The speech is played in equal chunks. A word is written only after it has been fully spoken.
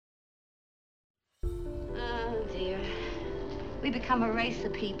We become a race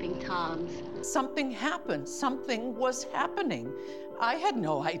of peeping Toms. Something happened. Something was happening. I had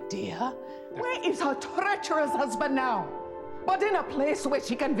no idea. Where is her treacherous husband now? But in a place where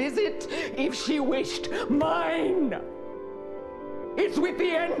she can visit, if she wished. Mine! It's with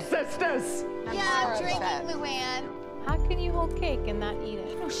the ancestors! Yeah, I'm drinking, Luann. How can you hold cake and not eat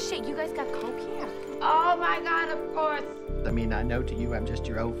it? Oh, shit, you guys got Coke here? Oh my God, of course. I mean, I know to you I'm just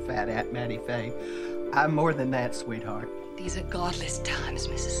your old fat Aunt Mattie Faye. I'm more than that, sweetheart. These are godless times,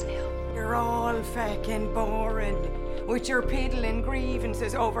 Mrs. Snell. You're all fucking boring with your piddling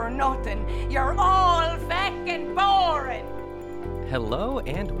grievances over nothing. You're all fucking boring. Hello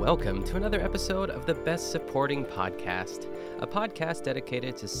and welcome to another episode of the Best Supporting Podcast, a podcast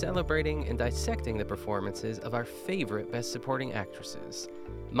dedicated to celebrating and dissecting the performances of our favorite Best Supporting actresses.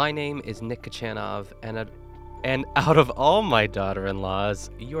 My name is Nick Kachanov, and out of all my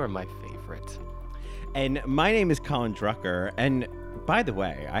daughter-in-laws, you're my favorite. And my name is Colin Drucker, and by the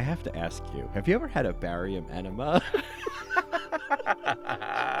way, I have to ask you, have you ever had a barium enema?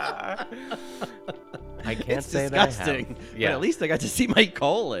 I can't it's say disgusting, that I have. but at least I got to see my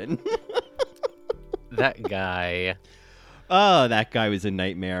colon. That guy. Oh, that guy was a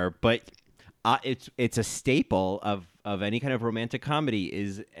nightmare. But it's a staple of any kind of romantic comedy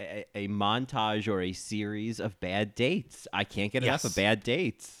is a montage or a series of bad dates. I can't get enough of bad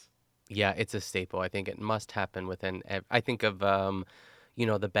dates. Yeah, it's a staple. I think it must happen within. I think of the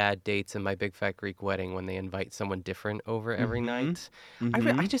bad dates in My Big Fat Greek Wedding when they invite someone different over every night.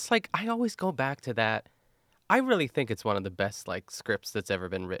 Mm-hmm. I always go back to that. I really think it's one of the best scripts that's ever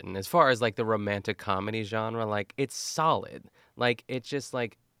been written as far as the romantic comedy genre. It's solid. It's just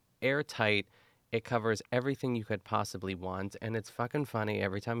airtight. It covers everything you could possibly want, and it's fucking funny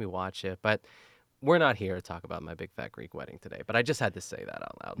every time you watch it. But we're not here to talk about My Big Fat Greek Wedding today, but I just had to say that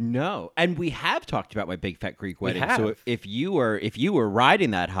out loud. No, and we have talked about My Big Fat Greek Wedding. We have. So if you were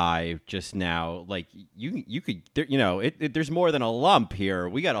riding that high just now, you could, there's more than a lump here.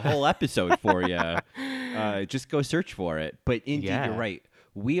 We got a whole episode for you. Just go search for it. But indeed, You're right.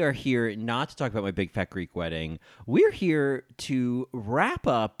 We are here not to talk about My Big Fat Greek Wedding. We're here to wrap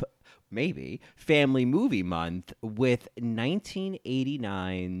up maybe Family Movie Month with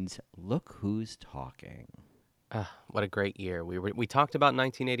 1989's Look Who's Talking. What a great year. We talked about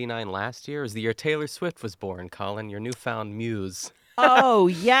 1989 last year. It was the year Taylor Swift was born, Colin, your newfound muse. Oh,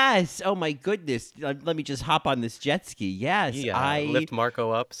 yes. Oh, my goodness. Let me just hop on this jet ski. Yes. Yeah, lift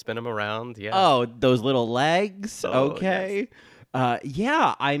Marco up, spin him around. Yeah. Oh, those little legs. Oh, okay. Yes.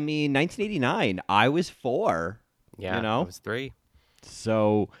 Yeah, I mean, 1989, I was 4. Yeah, I was 3.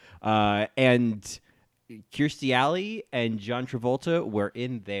 So, and Kirstie Alley and John Travolta were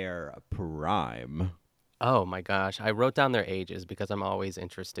in their prime. Oh my gosh, I wrote down their ages because I'm always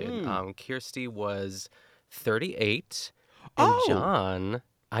interested. Kirstie was 38, and John,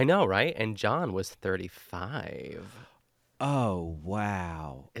 I know, right? And John was 35. Oh,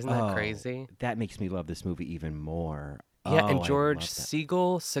 wow. Isn't that crazy? That makes me love this movie even more. Yeah, and George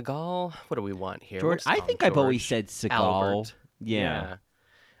Segal, what do we want here? George, I think I've always said Segal. Albert. Yeah.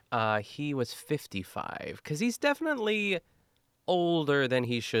 He was 55 because he's definitely older than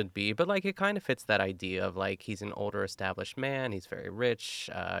he should be, but it kind of fits that idea of he's an older established man. He's very rich.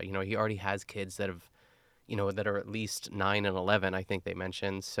 He already has kids that have, that are at least 9 and 11. I think they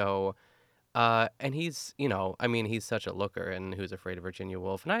mentioned. So, and he's, he's such a looker and Who's Afraid of Virginia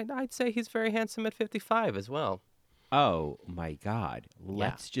Woolf, and I'd say he's very handsome at 55 as well. Oh my God.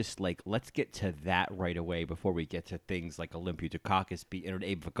 Let's let's get to that right away before we get to things like Olympia Dukakis and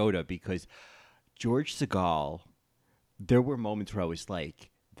Abe Vigoda, because George Segal, there were moments where I was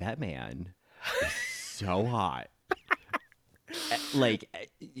like, that man is so hot.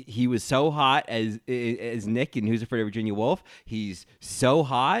 He was so hot as Nick in Who's Afraid of Virginia Woolf. He's so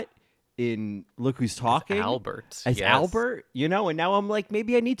hot in Look Who's Talking. As Albert, and now I'm like,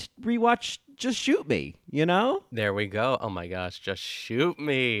 maybe I need to rewatch Just Shoot Me, There we go. Oh my gosh, Just Shoot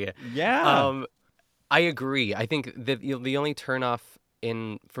Me. Yeah. I agree. I think that the only turnoff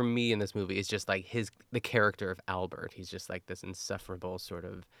for me in this movie is just the character of Albert. He's just this insufferable sort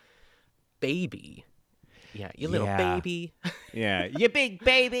of baby. Yeah, you little baby. Yeah, you big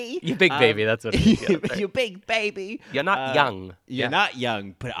baby. You big baby, that's what it is. Yeah, you big baby. You're not young. You're not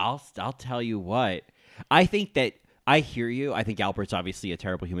young, but I'll tell you what. I think that I hear you. I think Albert's obviously a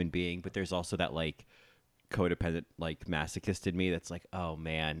terrible human being, but there's also that codependent masochist in me that's oh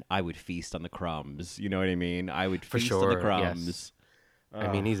man, I would feast on the crumbs. You know what I mean? I would feast on the crumbs. Yes. I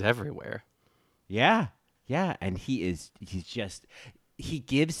mean, he's everywhere. Yeah. Yeah, and he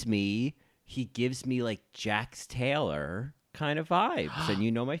gives me Jax Taylor kind of vibes, and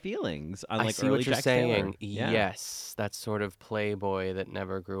you know my feelings. On I like see early what you're Jax Taylor. saying. Yeah. Yes, that sort of playboy that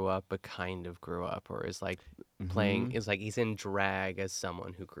never grew up but kind of grew up, or is like playing is like he's in drag as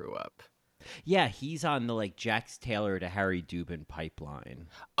someone who grew up. Yeah, he's on the like Jax Taylor to Harry Dubin pipeline.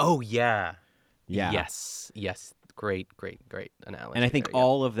 Oh yeah. Yeah. Yes. Great analogy. And I think there, yeah.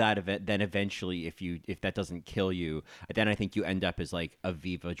 all of that event, then eventually, if that doesn't kill you, then I think you end up as like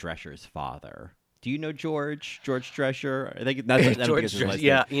Aviva Drescher's father. Do you know George Drescher? I think that's George Drescher.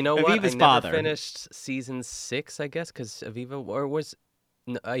 Yeah, you know what? Aviva's I never father. finished season 6, I guess, because Aviva or was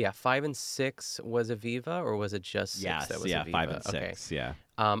 5 and 6 was Aviva, or was it just 6 Yes, that was yeah, Aviva? 5 and Okay. 6, yeah.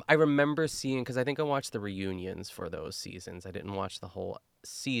 I remember seeing, because I think I watched the reunions for those seasons. I didn't watch the whole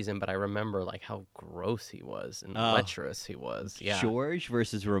season, but I remember like how gross he was and lecherous he was. Yeah. George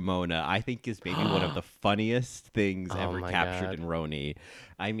versus Ramona, I think, is maybe one of the funniest things Oh ever my captured God. in Roni.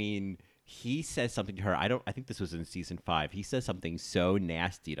 I mean, he says something to her. I think this was in season 5. He says something so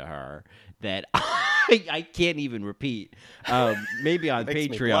nasty to her that I can't even repeat. Maybe on Makes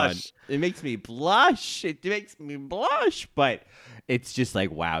me Patreon. blush. It makes me blush. It makes me blush. But it's just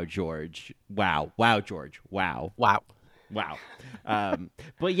like, wow, George. Wow, George. Wow. Wow.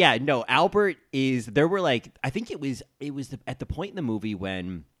 But yeah, no, Albert is, there were like, I think it was at the point in the movie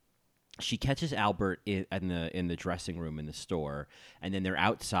when she catches Albert in the dressing room in the store, and then they're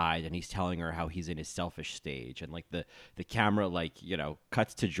outside and he's telling her how he's in his selfish stage, and like the camera, like, you know,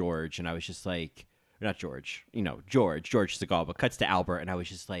 cuts to George, and I was just like, not George, you know, George Segal, but cuts to Albert, and I was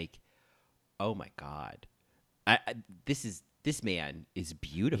just like, oh my God. This man is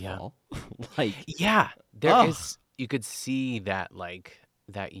beautiful. Like, Yeah, there is. You could see that, like,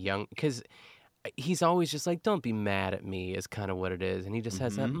 that young, because he's always just like, don't be mad at me, is kind of what it is. And he just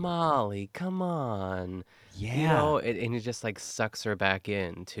has that, Molly, come on. yeah. You know, and he just like sucks her back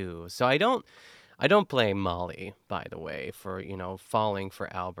in too. So I don't blame Molly, by the way, for, you know, falling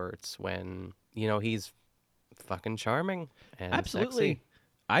for Alberts when, you know, he's fucking charming and Absolutely. sexy.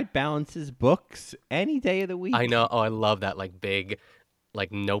 I'd balance his books any day of the week. I know. Oh, I love that, like, big,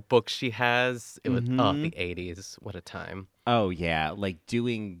 like, notebook she has. It was, the 80s. What a time. Oh, yeah. Like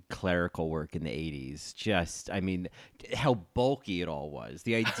doing clerical work in the 80s. Just, I mean, how bulky it all was.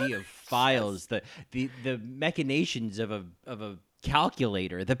 The idea of files, the machinations of a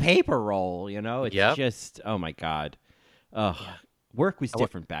calculator, the paper roll, you know? It's just, oh my God. Ugh. Yeah. Work was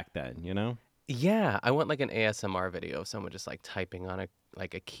different back then, you know? Yeah, I want like an ASMR video of someone just like typing on a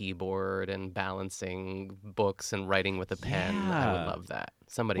keyboard and balancing books and writing with a pen. I would Yeah. love that.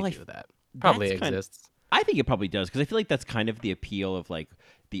 Somebody Well, do that. Probably that's kind of- exists. I think it probably does, because I feel like that's kind of the appeal of like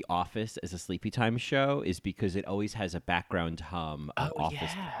The Office as a sleepy time show, is because it always has a background hum of Oh,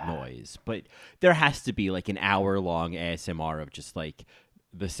 office yeah. noise. But there has to be like an hour-long ASMR of just like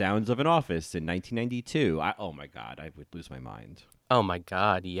the sounds of an office in 1992. Oh my God, I would lose my mind. Oh my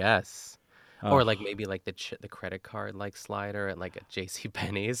God, yes. Oh. Or like maybe like the credit card like slider at like a J.C.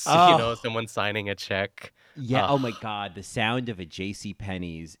 Penney's. Oh. You know, someone signing a check. Yeah. Oh my God, the sound of a J.C.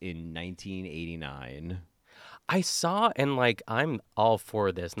 Penney's in 1989. I saw, and like I'm all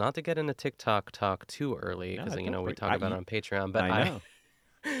for this. Not to get into TikTok talk too early, because No, you know don't we worry. talk about it on Patreon. But I know.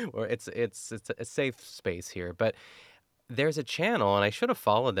 or it's a safe space here. But there's a channel, and I should have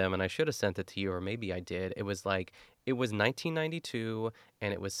followed them, and I should have sent it to you, or maybe I did. It was 1992,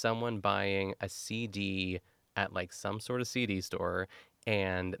 and it was someone buying a CD at like some sort of CD store,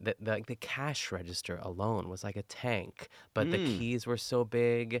 and the cash register alone was like a tank, but the keys were so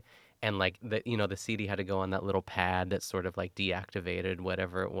big, and like the CD had to go on that little pad that sort of like deactivated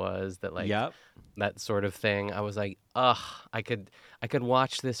whatever it was that like Yep. that sort of thing. I was like, ugh, I could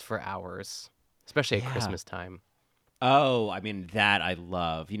watch this for hours, especially at Yeah. Christmas time. Oh, I mean, that I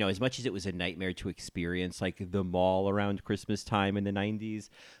love. You know, as much as it was a nightmare to experience, like the mall around Christmas time in the 90s,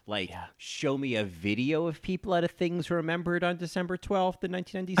 like, show me a video of people at a Things Remembered on December 12th in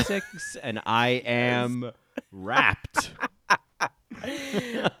 1996, and I am wrapped.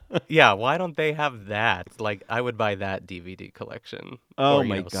 Yeah, why don't they have that? Like, I would buy that DVD collection. Oh or,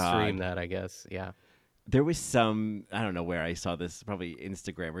 my God. Stream that, I guess. Yeah. There was some, I don't know where I saw this, probably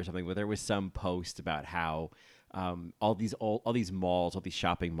Instagram or something, but there was some post about how all these malls, all these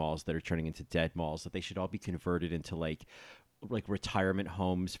shopping malls that are turning into dead malls, that they should all be converted into like retirement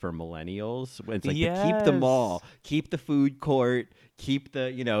homes for millennials. It's like, keep the mall, keep the food court, keep the,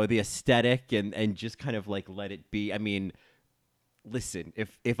 you know, the aesthetic, and just kind of like let it be. I mean, listen,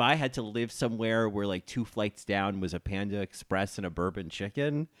 if I had to live somewhere where like 2 flights down was a Panda Express and a bourbon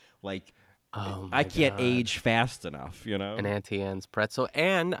chicken, like, Oh I can't God. age fast enough, you know? An Auntie Anne's pretzel.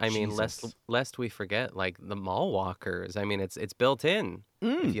 And, I mean, Jesus. lest we forget, like, the mall walkers. I mean, it's built in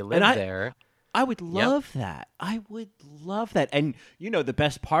if you and live I- there. I would love that. I would love that. And the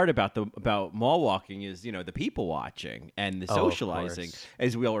best part about mall walking is the people watching and the socializing,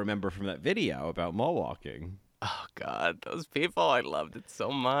 as we all remember from that video about mall walking. Oh God, those people! I loved it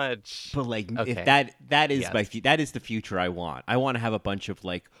so much. But like, Okay. if that is Yes. that is the future I want. I want to have a bunch of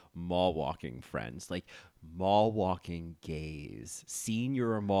like mall walking friends, like mall walking gays,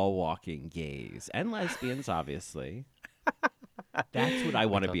 senior mall walking gays, and lesbians, obviously. That's what I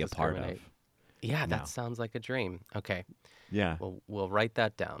want to be a part of. Yeah, that No. sounds like a dream. Okay, Yeah. we'll write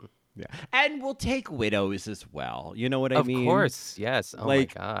that down. Yeah. And we'll take widows as well. You know what I mean? Of course, yes. Oh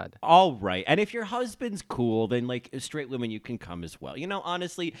Like, my God. All right. And if your husband's cool, then like straight women, you can come as well.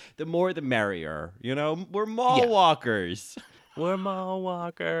 Honestly, the more the merrier. We're mall walkers. We're mall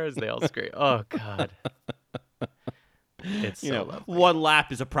walkers. They all scream. Oh God. It's so lovely. One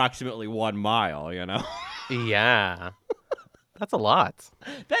lap is approximately 1 mile, Yeah. That's a lot.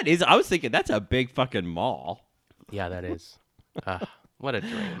 That is, I was thinking that's a big fucking mall. Yeah, that is. What a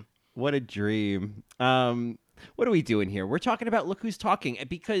dream. What a dream. What are we doing here? We're talking about Look Who's Talking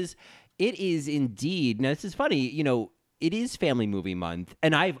because it is indeed. Now, this is funny. It is Family Movie Month,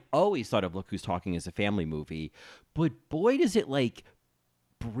 and I've always thought of Look Who's Talking as a family movie, but boy, does it like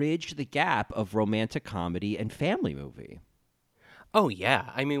bridge the gap of romantic comedy and family movie. Oh,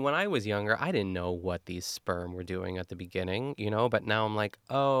 yeah. I mean, when I was younger, I didn't know what these sperm were doing at the beginning, but now I'm like,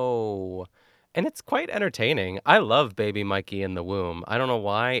 oh. And it's quite entertaining. I love baby Mikey in the womb. I don't know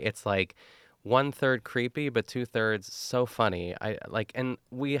why. It's like 1/3 creepy, but 2/3 so funny. And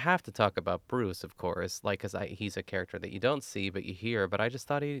we have to talk about Bruce, of course, because he's a character that you don't see, but you hear. But I just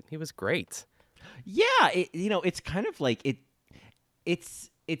thought he was great. Yeah, it's kind of like it's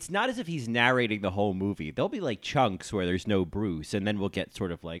not as if he's narrating the whole movie. There'll be like chunks where there's no Bruce, and then we'll get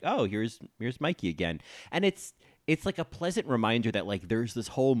sort of like, oh, here's Mikey again, and it's like a pleasant reminder that like there's this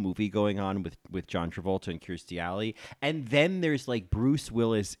whole movie going on with John Travolta and Kirstie Alley, and then there's like Bruce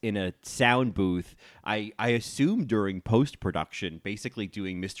Willis in a sound booth. I assume during post production, basically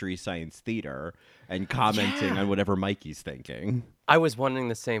doing Mystery Science Theater and commenting on whatever Mikey's thinking. I was wondering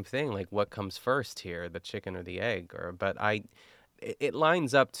the same thing, like what comes first here, the chicken or the egg? It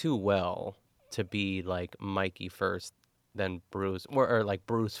lines up too well to be like Mikey first, then Bruce, or like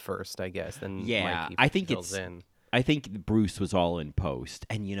Bruce first, I guess. Then Mikey I think fills in. I think Bruce was all in post,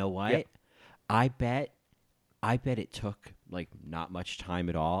 and you know what? Yeah. I bet it took like not much time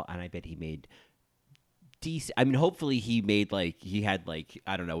at all, and I bet he made decent. I mean, hopefully he had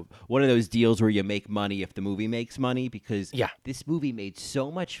I don't know, one of those deals where you make money if the movie makes money, because this movie made so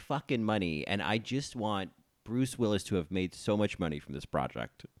much fucking money, and I just want Bruce Willis to have made so much money from this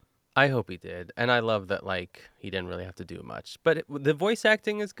project. I hope he did, and I love that he didn't really have to do much, but the voice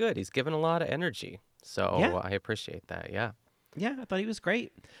acting is good. He's given a lot of energy. So I appreciate that, yeah. Yeah, I thought he was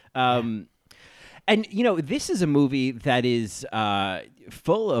great. And, this is a movie that is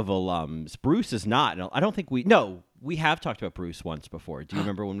full of alums. Bruce is not. I don't think we have talked about Bruce once before. Do you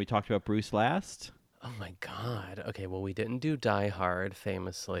remember when we talked about Bruce last? Oh, my God. Okay, well, we didn't do Die Hard,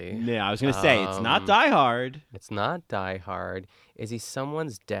 famously. Yeah, I was going to say, it's not Die Hard. It's not Die Hard. Is he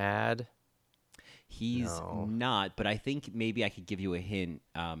someone's dad? He's not, but I think maybe I could give you a hint.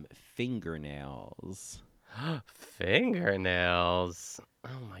 Fingernails. Fingernails.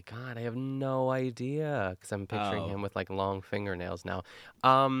 Oh my God, I have no idea because I'm picturing him with long fingernails now.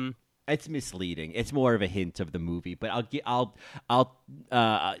 It's misleading. It's more of a hint of the movie, but this'll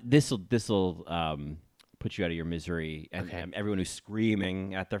put you out of your misery. And everyone who's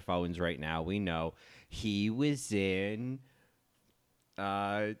screaming at their phones right now, we know he was in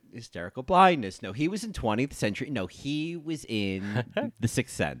Hysterical Blindness. No, he was in 20th Century. No, he was in The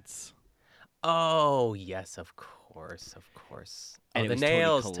Sixth Sense. Oh, yes, of course. And the it was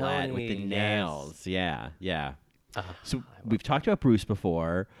nails, Toni Collette Tony. with the nails. Yes. Yeah. So we've talked about Bruce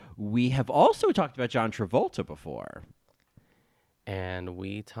before. We have also talked about John Travolta before. And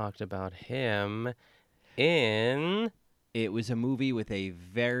we talked about him in... It was a movie with a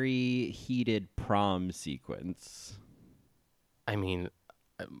very heated prom sequence. I mean,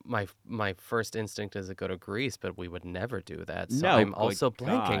 my first instinct is to go to Greece, but we would never do that. So No, I'm good also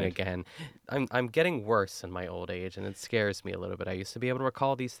blanking God. again. I'm getting worse in my old age, and it scares me a little bit. I used to be able to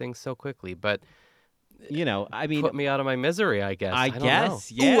recall these things so quickly, but I mean, put me out of my misery, I guess. I don't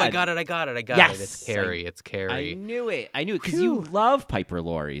guess, know. yeah. Ooh, I got it. Yes! It's Carrie. It's I Carrie. knew it because you love Piper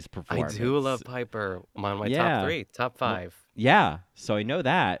Laurie's I performance. do love Piper. I'm on my Yeah. top 3, top 5. Yeah, so I know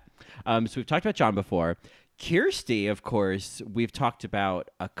that. So we've talked about John before. Kirstie, of course, we've talked about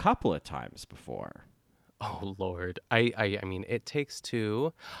a couple of times before. Oh Lord, I mean, It Takes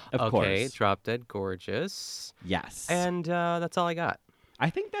Two. Of okay, course. Drop Dead Gorgeous. Yes. And that's all I got. I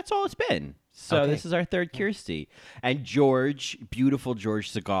think that's all it's been. So Okay. this is our third Kirsty. And George, beautiful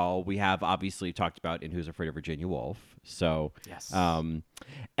George Segal, we have obviously talked about in Who's Afraid of Virginia Woolf. So, Yes. And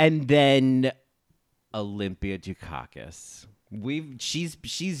then Olympia Dukakis.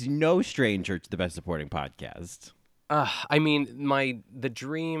 She's no stranger to the Best Supporting Podcast. I mean, the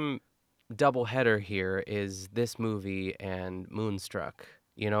dream doubleheader here is this movie and Moonstruck.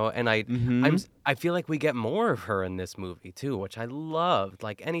 And I feel like we get more of her in this movie too, which I loved.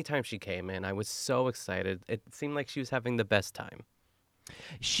 Like anytime she came in, I was so excited. It seemed like she was having the best time.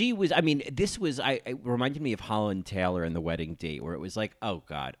 She was, this was, it reminded me of Holland Taylor in The Wedding Date, where it was like, oh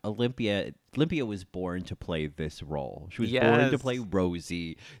God, Olympia was born to play this role. She was born to play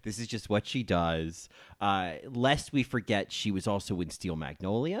Rosie. This is just what she does. Lest we forget, she was also in Steel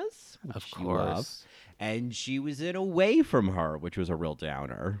Magnolias, which Of she loved. course. And she was in Away From Her, which was a real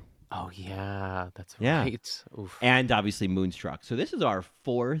downer. Oh yeah, that's Yeah. right. Oof. And obviously Moonstruck. So this is our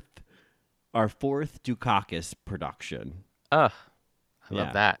fourth Dukakis production. I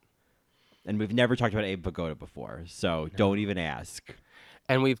love that. And we've never talked about Abe Vigoda before, so don't even ask.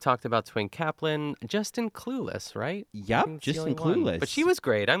 And we've talked about Twin Kaplan just in Clueless, right? I Yep, think it's just the in only one. Clueless. But she was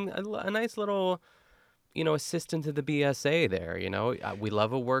great. I'm a nice little, assistant to the BSA there. We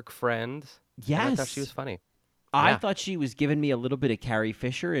love a work friend. Yes. And I thought she was funny. I Yeah. thought she was giving me a little bit of Carrie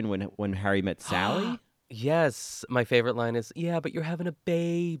Fisher in when Harry Met Sally. Yes, my favorite line is, "Yeah, but you're having a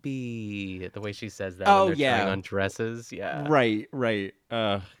baby." The way she says that Oh, when they're trying yeah. on dresses, yeah. Right.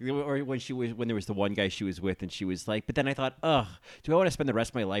 Or when there was the one guy she was with, and she was like, "But then I thought, ugh, do I want to spend the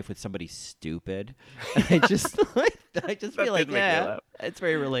rest of my life with somebody stupid?" I just feel like, make me laugh. it's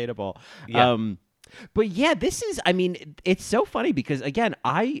very relatable. Yeah. But yeah, this is. It's so funny because again,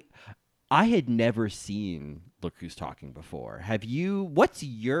 I had never seen Look Who's Talking before. Have you? What's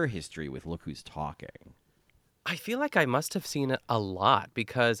your history with Look Who's Talking? I feel like I must have seen it a lot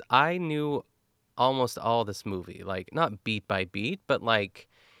because I knew almost all this movie, like not beat by beat, but like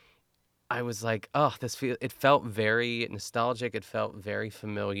I was like, oh, it felt very nostalgic. It felt very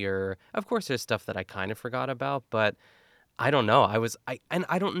familiar. Of course, there's stuff that I kind of forgot about, but I don't know.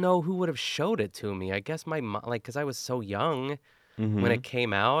 I don't know who would have showed it to me. I guess my mom, because I was so young when it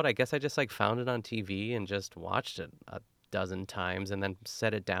came out. I guess I just found it on TV and just watched it a dozen times and then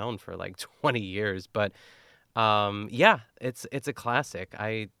set it down for 20 years. But yeah, it's a classic.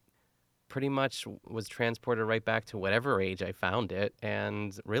 I pretty much was transported right back to whatever age I found it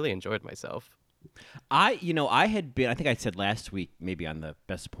and really enjoyed myself. I think I said last week, maybe on the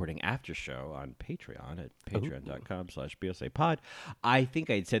Best Supporting After Show on Patreon at patreon.com/BSApod, I think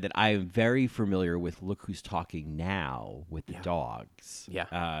I had said that I am very familiar with Look Who's Talking Now with the dogs.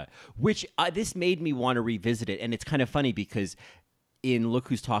 Yeah. Which this made me want to revisit it. And it's kind of funny because in Look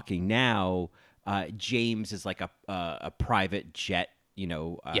Who's Talking Now, James is like a private jet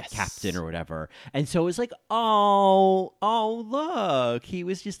Yes. captain or whatever. And so it was like, oh, look, he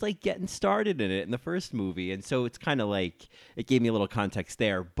was just getting started in it in the first movie. And so it's kind of it gave me a little context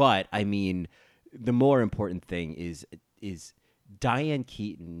there. But the more important thing is Diane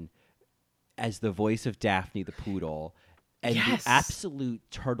Keaton as the voice of Daphne the poodle and Yes. the absolute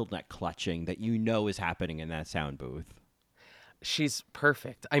turtleneck clutching that is happening in that sound booth. She's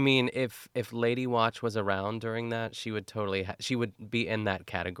perfect. If Lady Watch was around during that, she would totally she would be in that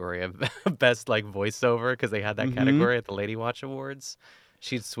category of best voiceover because they had that category at the Lady Watch Awards.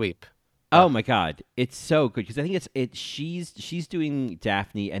 She'd sweep. Oh my God, it's so good because I think she's doing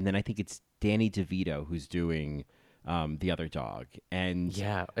Daphne, and then I think it's Danny DeVito who's doing the other dog, and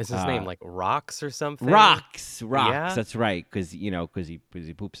Yeah, is his name Rocks or something? Rocks. Yeah? That's right, because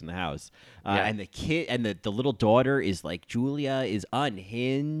he poops in the house, Yeah. and the kid and the little daughter is Julia is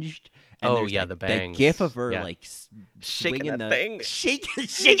unhinged. And Oh, there's, yeah, the that bangs. gif of her Yeah. shaking that thing.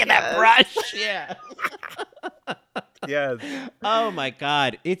 shaking that brush. Yeah. Yes. Oh my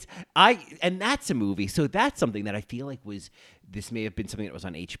God, and that's a movie. So that's something that I feel this may have been something that was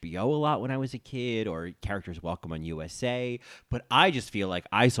on HBO a lot when I was a kid, or Characters Welcome on USA. But I just feel like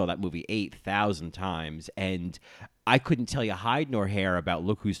I saw that movie 8,000 times, and I couldn't tell you hide nor hair about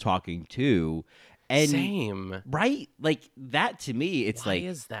Look Who's Talking 2. And Same. right, that to me, it's Why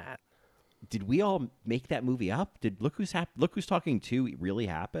is that? did we all make that movie up? Did Look Who's Talking 2 really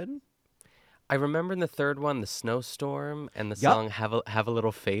happen? I remember in the third one, the snowstorm and the Yup. song "Have a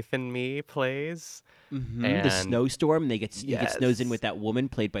Little Faith in Me" plays. The snowstorm, and he gets snows in Yes. with that woman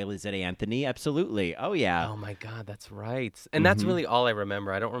played by Lizette Anthony. Absolutely. Oh yeah. Oh my God, that's right. And that's really all I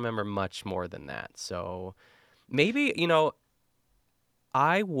remember. I don't remember much more than that. So maybe,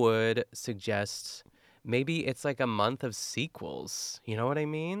 I would suggest maybe it's like a month of sequels. You know what I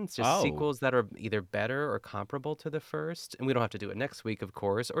mean? It's just Oh. sequels that are either better or comparable to the first. And we don't have to do it next week, of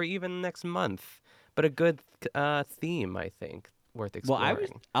course, or even next month. But a good theme, I think, worth Well,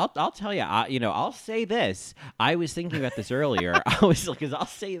 exploring. I'll tell you, I'll say this. I was thinking about this earlier. I'll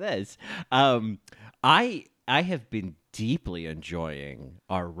say this. I have been deeply enjoying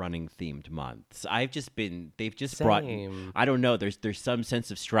our running themed months. They've just brought, Same. I don't know, there's some sense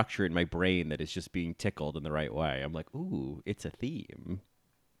of structure in my brain that is just being tickled in the right way. I'm like, ooh, it's a theme.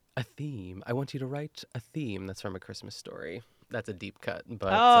 A theme. I want you to write a theme. That's from A Christmas Story. That's a deep cut,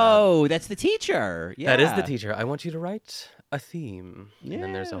 but That's the teacher. Yeah. that is the teacher. I want you to write a theme. And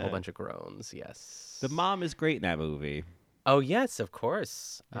then there's a whole Yeah. bunch of groans. Yes. The mom is great in that movie. Oh, yes, of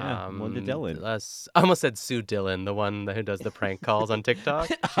course. Yeah, Melinda Dillon. I almost said Sue Dillon, the one who does the prank calls on TikTok.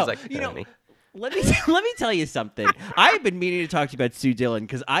 She's like, honey. Let me tell you something. I've been meaning to talk to you about Sue Dillon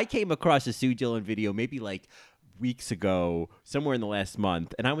because I came across a Sue Dillon video maybe like weeks ago, somewhere in the last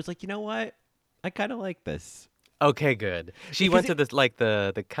month, and I was like, you know what? I kind of like this. Okay, good. She Because went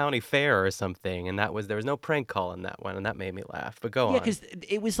to the county fair or something, and there was no prank call in that one, and that made me laugh. But go Yeah, on. because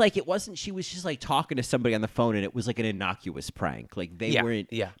it was like she was just like talking to somebody on the phone, and it was like an innocuous prank. Like they weren't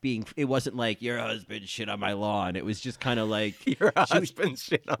being. It wasn't like your husband shit on my lawn. It was just kind of like Your husband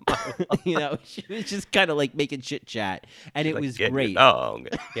shit on my lawn. She was just kind of like making chit chat, and it was Get great. Your dog.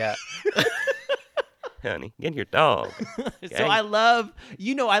 Yeah. Honey, get your dog. So I love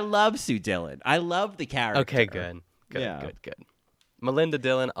Sue Dillon. I love the character. Okay, good. Good. Melinda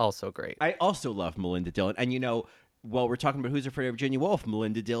Dillon, also great. I also love Melinda Dillon. And while we're talking about Who's Afraid of Virginia Woolf,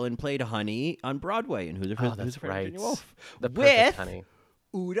 Melinda Dillon played Honey on Broadway in Who's Afraid of Virginia Woolf. The with perfect Honey.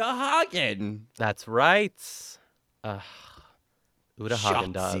 Uta Hagen. That's right. Uta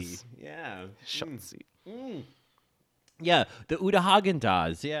Hagen Shotzi. does. Yeah. Shotzi. Yeah, the Uta Hagen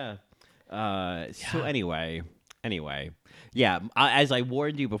does. Yeah. So anyway, yeah. As I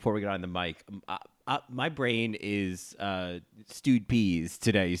warned you before we got on the mic, my brain is stewed peas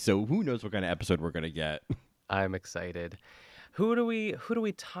today. So who knows what kind of episode we're gonna get? I'm excited. Who do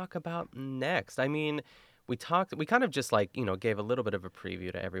we talk about next? I mean, we kind of just gave a little bit of a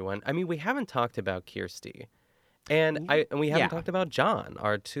preview to everyone. I mean, we haven't talked about Kirsty, and we haven't talked about John,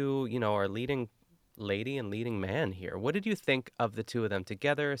 our two, our leading lady and leading man here. What did you think of the two of them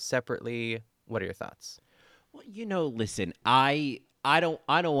together, separately? What are your thoughts? Well, listen, I don't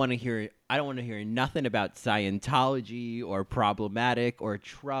want to hear nothing about Scientology or problematic or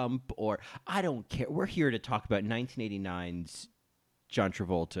Trump or I don't care. We're here to talk about 1989's John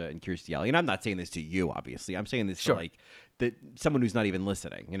Travolta and Kirstie Alley. And I'm not saying this to you, obviously. I'm saying this to someone who's not even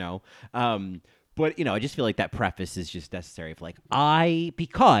listening, But I just feel like that preface is just necessary of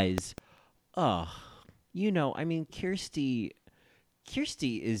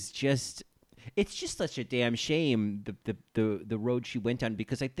Kirstie is just. It's just such a damn shame the road she went on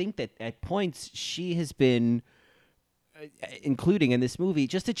because I think that at points she has been, including in this movie,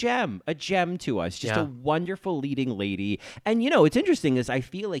 just a gem to us, just a wonderful leading lady. And what's interesting is I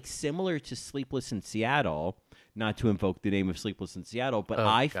feel like similar to Sleepless in Seattle, not to invoke the name of Sleepless in Seattle, but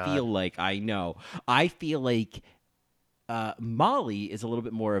feel like Molly is a little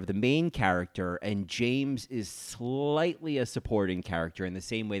bit more of the main character, and James is slightly a supporting character in the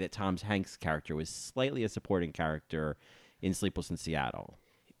same way that Tom Hanks' character was slightly a supporting character in Sleepless in Seattle.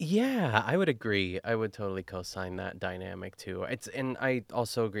 Yeah, I would agree. I would totally co-sign that dynamic too. And I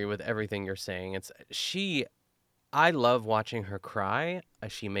also agree with everything you're saying. I love watching her cry.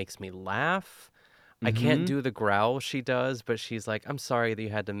 She makes me laugh. I can't do the growl she does, but she's like, "I'm sorry that you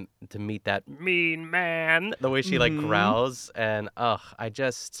had to meet that mean man." The way she growls, and I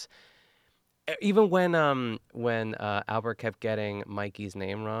just even when Albert kept getting Mikey's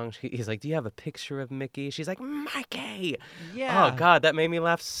name wrong, he's like, "Do you have a picture of Mickey?" She's like, "Mikey." Yeah. Oh God, that made me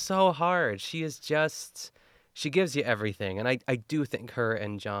laugh so hard. She gives you everything, and I do think her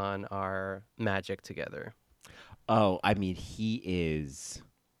and John are magic together. Oh, I mean, he is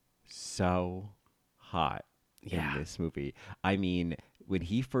so hot in this movie. I mean, when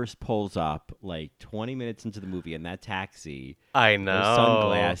he first pulls up like 20 minutes into the movie in that taxi, I know, those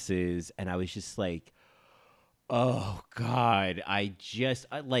sunglasses, and I was just like, oh God,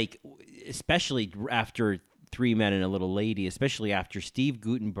 especially after Three Men and a Little Lady, especially after Steve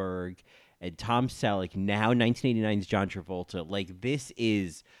Guttenberg and Tom Selleck, now 1989's John Travolta, like this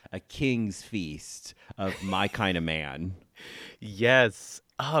is a king's feast of my kind of man. Yes.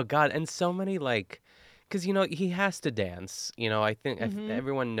 Oh God, and so many because he has to dance. I think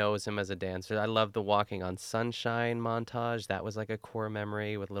everyone knows him as a dancer. I love the Walking on Sunshine montage. That was like a core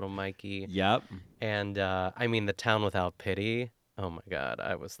memory with little Mikey. Yep. And I mean, The Town Without Pity. Oh my God.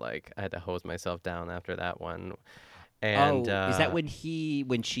 I was like, I had to hose myself down after that one. Oh, And is that when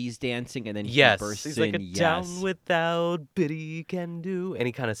she's dancing and then he yes, bursts he's in? like a Yes. down without pity can do, and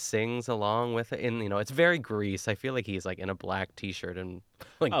he kind of sings along with it. And it's very Grease. I feel like he's like in a black T-shirt and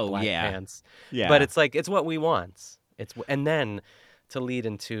like Oh black yeah. pants. Yeah. But it's like it's what we want. And then to lead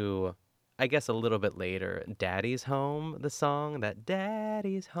into, I guess a little bit later, "Daddy's Home," the song that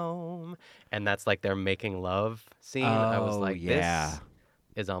 "Daddy's Home," and that's like their making love scene. I was Oh like, yeah. this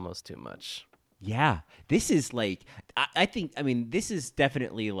is almost too much. Yeah, this is like I think this is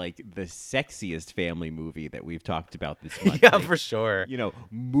definitely like the sexiest family movie that we've talked about this month. Yeah, Like, for sure.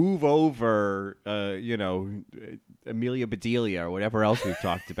 Move over, Amelia Bedelia or whatever else we've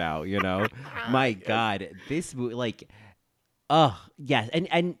talked about. My God, this movie, like, yes,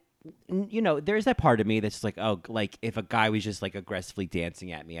 and there's that part of me that's like, oh, like if a guy was just like aggressively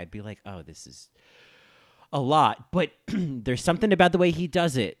dancing at me, I'd be like, oh, this is a lot. But there's something about the way he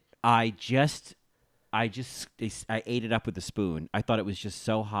does it. I ate it up with a spoon. I thought it was just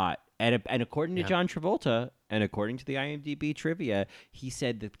so hot. And according to John Travolta, and according to the IMDb trivia, he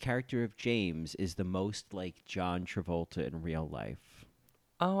said the character of James is the most like John Travolta in real life.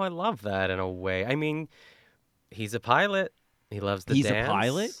 Oh, I love that in a way. I mean, he's a pilot. He loves to He's dance. a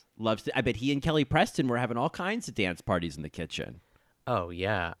pilot. Loves to. I bet he and Kelly Preston were having all kinds of dance parties in the kitchen. Oh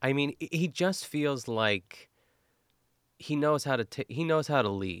yeah. I mean, he just feels like he knows how to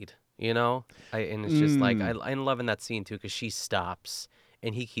lead. And it's just like I'm loving that scene too because she stops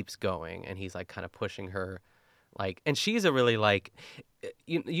and he keeps going and he's like kind of pushing her, like, and she's a really like,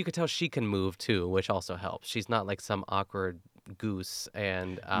 you could tell she can move too, which also helps. She's not like some awkward goose,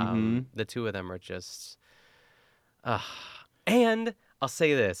 and the two of them are just, and I'll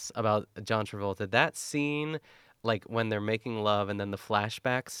say this about John Travolta, that scene, like when they're making love and then the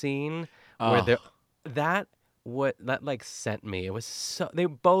flashback scene where that like sent me. It was they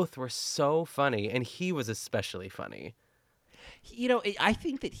both were so funny, and he was especially funny. I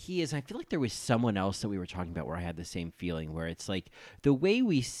think that he is. I feel like there was someone else that we were talking about where I had the same feeling, where it's like the way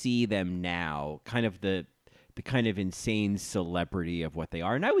we see them now, kind of the kind of insane celebrity of what they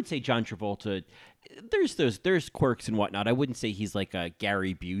are. And I would say John Travolta, there's quirks and whatnot. I wouldn't say he's like a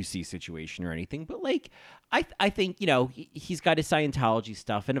Gary Busey situation or anything, but like I think he's got his Scientology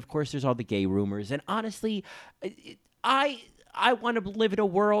stuff, and of course there's all the gay rumors. And honestly, I want to live in a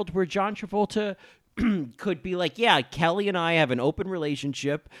world where John Travolta could be like, yeah, Kelly and I have an open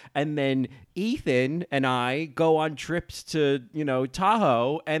relationship, and then Ethan and I go on trips to,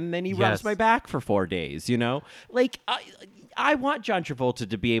 Tahoe, and then he rubs my back for 4 days, Like, I want John Travolta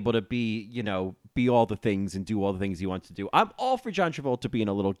to be able to be, be all the things and do all the things he wants to do. I'm all for John Travolta being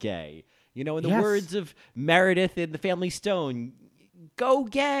a little gay. In the words of Meredith in The Family Stone, go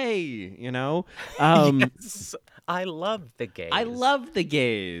gay, Yes. I love the gays. I love the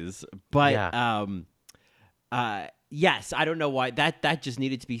gays, but yes, I don't know why that just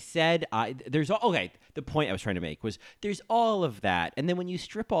needed to be said. The point I was trying to make was there's all of that, and then when you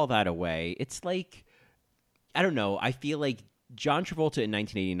strip all that away, it's like, I don't know. I feel like John Travolta in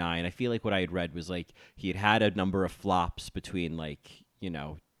 1989. I feel like what I had read was like he had a number of flops between like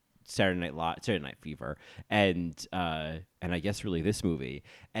Saturday Night Fever and I guess really this movie,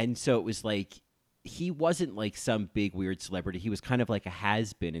 and so it was like, he wasn't like some big weird celebrity. He was kind of like a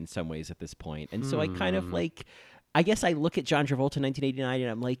has-been in some ways at this point. And so I kind of like, I guess I look at John Travolta in 1989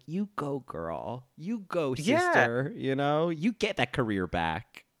 and I'm like, you go, girl. You go, sister. You get that career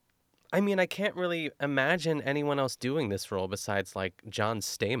back. I mean, I can't really imagine anyone else doing this role besides like John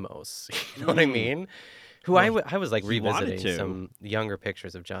Stamos. You know what I mean? Who I was like revisiting some younger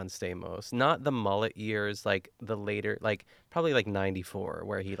pictures of John Stamos, not the mullet years, like the later, like probably like 94,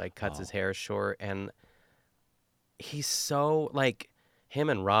 where he like cuts his hair short, and he's so like him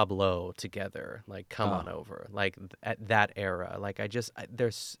and Rob Lowe together, like come on over, like at that era, like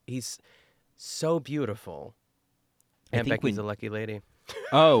he's so beautiful, and Becky's a lucky lady.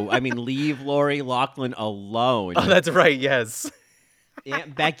 Leave Lori Loughlin alone. Oh, that's right, yes.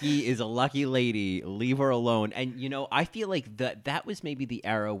 Aunt Becky is a lucky lady. Leave her alone. And, I feel like that was maybe the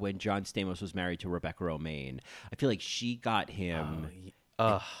era when John Stamos was married to Rebecca Romaine. I feel like she got him.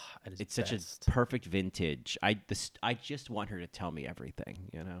 It's such a perfect vintage. I just want her to tell me everything,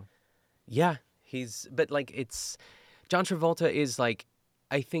 Yeah, but like John Travolta is like,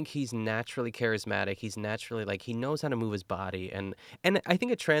 I think he's naturally charismatic. He's naturally like, he knows how to move his body, and I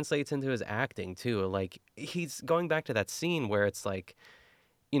think it translates into his acting too. Like, he's going back to that scene where it's like,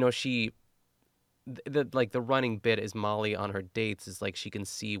 the running bit is Molly on her dates is like she can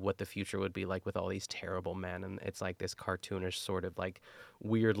see what the future would be like with all these terrible men, and it's like this cartoonish sort of like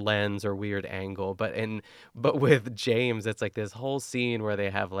weird lens or weird angle. But with James, it's like this whole scene where they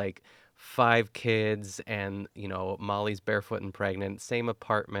have like 5 kids, and Molly's barefoot and pregnant, same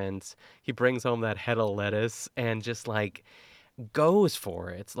apartment. He brings home that head of lettuce and just like goes for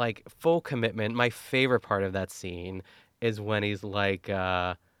it. It's like full commitment. My favorite part of that scene is when he's like,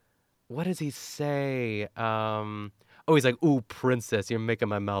 what does he say? Oh, he's like, "Ooh, princess, you're making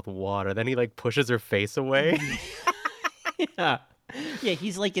my mouth water." Then he like pushes her face away. Yeah. Yeah,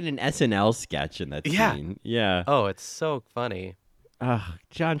 he's like in an SNL sketch in that Yeah. scene. Yeah. Oh, it's so funny.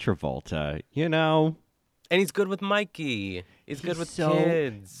 John Travolta, you know. And he's good with Mikey. He's good with so,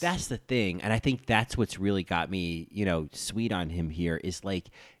 kids. That's the thing. And I think that's what's really got me, sweet on him here is like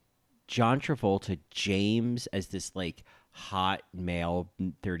John Travolta, James as this like hot male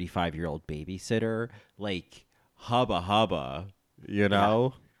 35-year-old babysitter, like hubba hubba,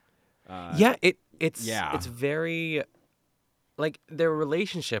 Yeah, it's very like their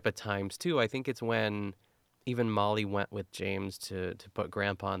relationship at times too. I think it's when even Molly went with James to put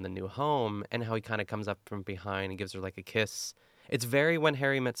Grandpa in the new home, and how he kind of comes up from behind and gives her like a kiss. It's very When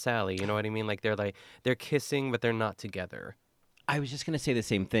Harry Met Sally, you know what I mean? Like they're kissing, but they're not together. I was just going to say the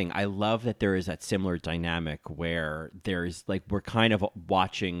same thing. I love that there is that similar dynamic where there's like we're kind of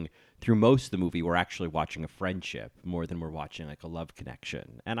watching through most of the movie. We're actually watching a friendship more than we're watching like a love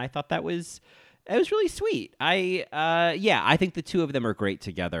connection. And I thought it was really sweet. I think the two of them are great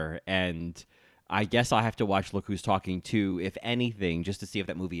together. And I guess I'll have to watch Look Who's Talking too, if anything, just to see if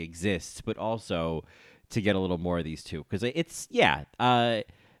that movie exists, but also to get a little more of these two. Because I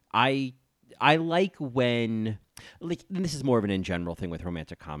like when, like, and this is more of an in general thing with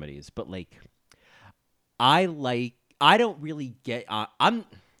romantic comedies, but like, I don't really get,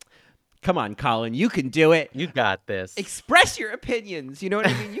 come on, Colin, you can do it. You got this. Express your opinions. You know what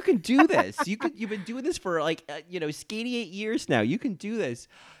I mean? You can do this. You've been doing this for like, 88 years now. You can do this.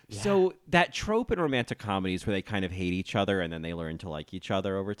 Yeah. So that trope in romantic comedies where they kind of hate each other and then they learn to like each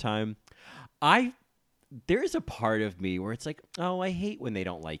other over time, there's a part of me where it's like, oh, I hate when they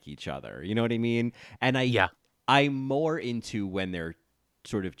don't like each other. You know what I mean? And I'm more into when they're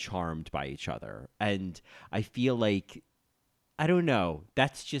sort of charmed by each other. And I feel like, I don't know,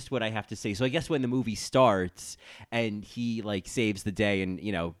 that's just what I have to say. So I guess when the movie starts and he like saves the day and,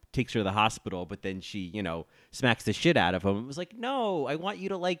 takes her to the hospital, but then she, smacks the shit out of him, it was like, no, I want you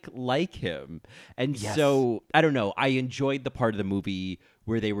to like him. And so, I don't know, I enjoyed the part of the movie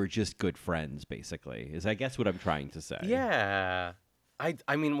where they were just good friends, basically, is I guess what I'm trying to say. Yeah.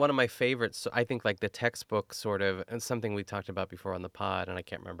 I mean, one of my favorites, I think like the textbook sort of, and something we talked about before on the pod, and I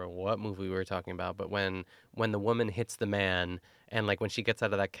can't remember what movie we were talking about, but when the woman hits the man, and like when she gets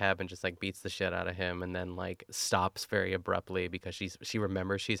out of that cab and just like beats the shit out of him and then like stops very abruptly because she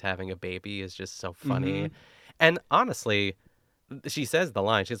remembers she's having a baby is just so funny. Mm-hmm. And honestly, she says the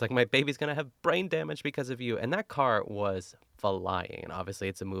line, she's like, my baby's going to have brain damage because of you. And that car was flying. And obviously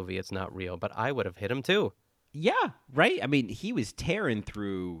it's a movie, it's not real, but I would have hit him too. Yeah, right? I mean, he was tearing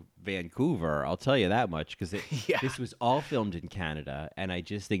through Vancouver, I'll tell you that much, because this was all filmed in Canada, and I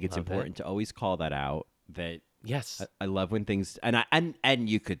just think it's important to always call that out, that yes, I love when things, and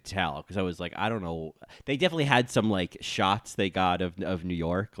you could tell, because I was like, I don't know, they definitely had some, like, shots they got of New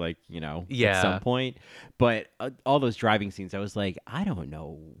York, like, at some point, but all those driving scenes, I was like, I don't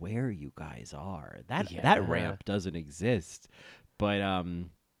know where you guys are. That ramp doesn't exist, but,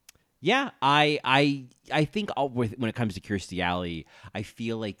 yeah, I think when it comes to Kirstie Alley, I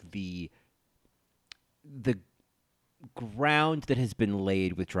feel like the ground that has been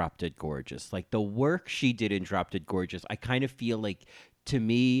laid with Drop Dead Gorgeous, like the work she did in Drop Dead Gorgeous, I kind of feel like, to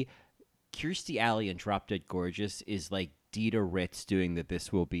me, Kirstie Alley in Drop Dead Gorgeous is like Dita Ritz doing the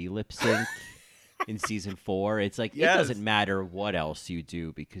This Will Be lip sync in season 4. It's like, It doesn't matter what else you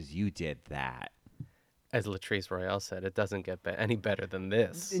do because you did that. As Latrice Royale said, it doesn't get any better than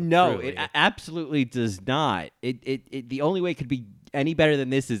this. No, truly. It absolutely does not. It the only way it could be any better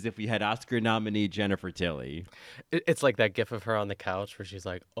than this is if we had Oscar nominee Jennifer Tilly. It's like that gif of her on the couch where she's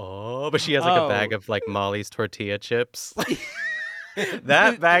like, oh, but she has like a bag of like Molly's tortilla chips.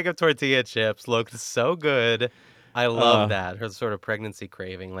 That bag of tortilla chips looked so good. I love that. Her sort of pregnancy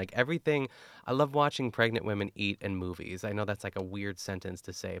craving, like everything. I love watching pregnant women eat in movies. I know that's like a weird sentence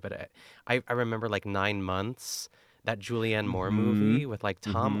to say, but I remember like 9 Months, that Julianne Moore movie with like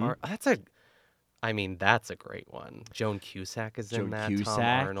Tom. That's a great one. Joan Cusack is in that. Tom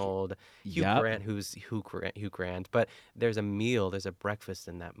Arnold, Hugh Grant, who's Hugh Grant. But there's a breakfast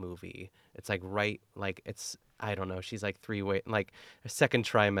in that movie. It's like I don't know, she's like like a second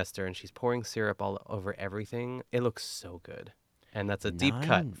trimester, and she's pouring syrup all over everything. It looks so good. And that's a deep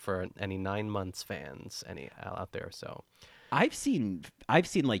cut for any 9 months fans out there. So I've seen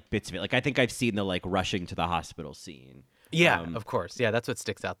like bits of it. Like I think I've seen the like rushing to the hospital scene. yeah, of course. Yeah, that's what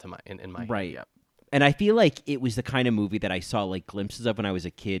sticks out to my in my Right. head. Yep. And I feel like it was the kind of movie that I saw like glimpses of when I was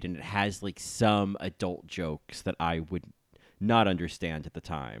a kid, and it has like some adult jokes that I would not understand at the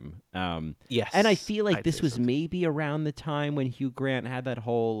time. Yes. And I feel like I'd this say was so, too. maybe around the time when Hugh Grant had that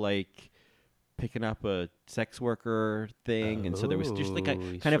whole like picking up a sex worker thing, and so there was just like a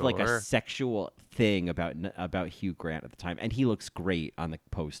Oh, kind of like a sure. sexual thing about Hugh Grant at the time, and he looks great on the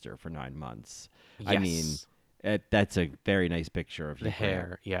poster for 9 months. I mean, Yes. that's a very nice picture of Hugh The Grant.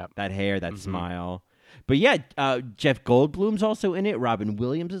 hair, yeah. That hair, that smile. But yeah, Jeff Goldblum's also in it. Robin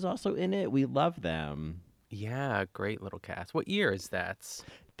Williams is also in it. We love them. Yeah, great little cast. What year is that?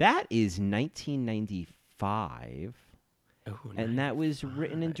 That is 1995, Oh, and that was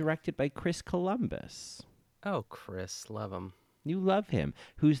written and directed by Chris Columbus. Oh, Chris, love him. You love him.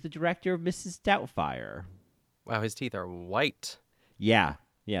 Who's the director of Mrs. Doubtfire? Wow, his teeth are white. Yeah,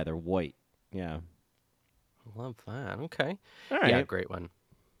 they're white. Yeah. Love that. Okay. All right. Yeah, great one.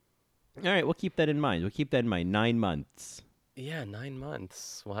 All right, we'll keep that in mind. 9 months. Yeah, 9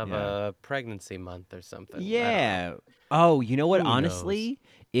 months. We'll have Yeah. a pregnancy month or something. I don't know. Yeah. Oh, you know what? Who Honestly,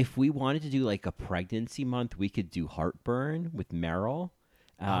 if we wanted to do like a pregnancy month, we could do Heartburn with Meryl.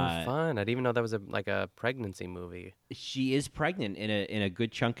 Oh, fun. I didn't even know that was a pregnancy movie. She is pregnant in a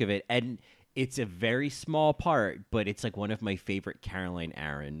good chunk of it, and it's a very small part, but it's like one of my favorite Caroline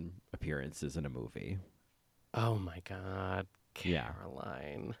Aaron appearances in a movie. Oh my God. Yeah.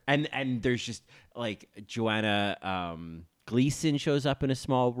 Caroline. And there's just like Joanna Gleason shows up in a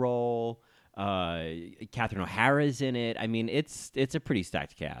small role. Catherine O'Hara's in it. I mean, it's a pretty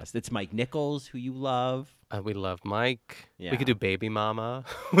stacked cast. It's Mike Nichols, who you love. We love Mike. Yeah. We could do Baby Mama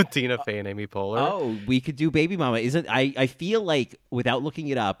with Tina Fey and Amy Poehler. Oh, we could do Baby Mama. I feel like, without looking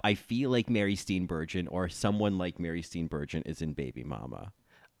it up, I feel like Mary Steenburgen or someone like Mary Steenburgen is in Baby Mama.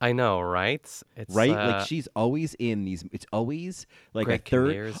 I know, right? It's Right? Like she's always in these. It's always like Greg a third.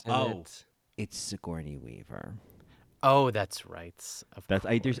 Kinnear's in it. It's Sigourney Weaver. Oh, that's right. Of There's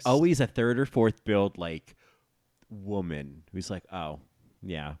course. always a third or fourth build like woman who's like, oh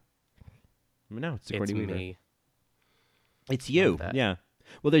yeah. No, it's Sigourney Weaver. me. It's you. Love that. Yeah.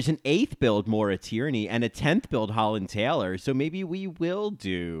 Well, there's an 8th build Maura Tierney and a 10th build Holland Taylor. So maybe we will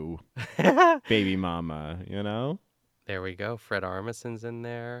do Baby Mama. You know. There we go. Fred Armisen's in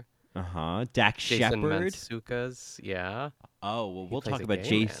there. Dax Jason Shepard. Mantzoukas. Yeah. Oh, well, we'll plays talk a about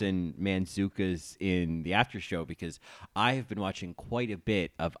gay man. Jason Mantzoukas in the after show because I have been watching quite a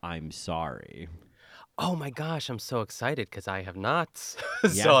bit of I'm Sorry. Oh my gosh, I'm so excited because I have not. Yeah,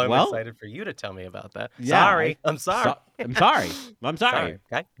 So I'm well- excited for you to tell me about that. Yeah, Sorry. I'm sorry. I'm sorry. I'm sorry. Sorry.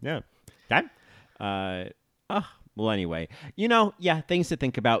 Okay. Yeah. Okay. Well, anyway, things to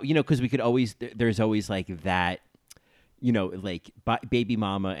think about, because we could always, there's always like that, like Baby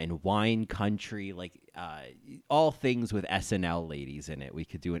Mama and Wine Country, like all things with SNL ladies in it. We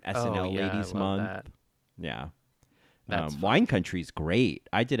could do an SNL yeah, I Ladies love Month. that. Yeah. That's Wine Country's great.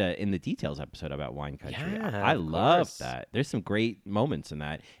 I did a In the Details episode about Wine Country. Yeah, I of love course. that. There's some great moments in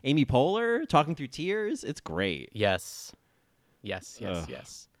that. Amy Poehler talking through tears. It's great. Yes. Yes. Ugh.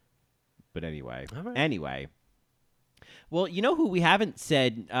 Yes. But anyway. All right. Anyway. Well, you know who we haven't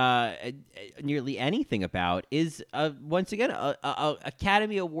said nearly anything about is, once again, a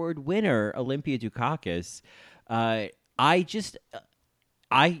Academy Award winner, Olympia Dukakis. I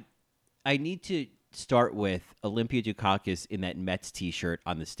need to start with Olympia Dukakis in that Mets T-shirt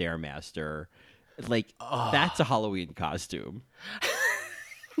on the Stairmaster. Like, that's a Halloween costume.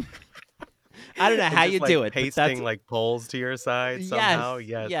 I don't know how you do it. But Pasting that's, like poles to your side somehow.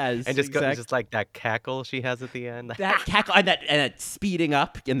 Yes, And just exact- just like that cackle she has at the end. that cackle and that speeding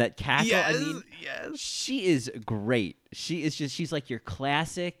up and that cackle. Yes, I mean, yes. she is great. She's like your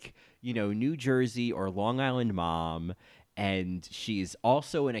classic, New Jersey or Long Island mom. And she's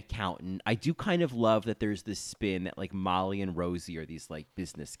also an accountant. I do kind of love that there's this spin that like Molly and Rosie are these like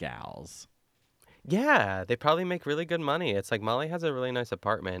business gals. Yeah, they probably make really good money. It's like Molly has a really nice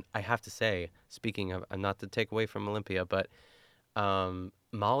apartment. I have to say, speaking of, not to take away from Olympia, but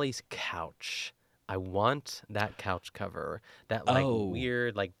Molly's couch. I want that couch cover. That like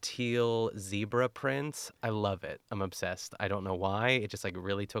weird like teal zebra print. I love it. I'm obsessed. I don't know why. It just like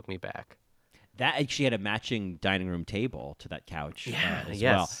really took me back. That she had a matching dining room table to that couch. As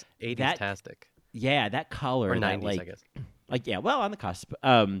yes. well. 80s-tastic. Yeah, that color. Or that, 90s, like, I guess. Like, yeah, well, on the cusp.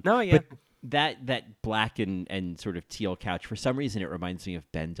 No, yeah. that black and sort of teal couch, for some reason, it reminds me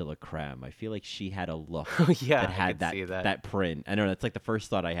of Ben de la Creme. I feel like she had a look Yeah, that I had could see that. that print. I don't know. That's like the first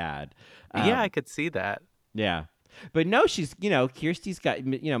thought I had. Yeah, I could see that. Yeah. But no, she's, Kirsty's got,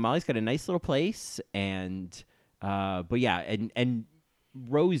 Molly's got a nice little place. And, but yeah, and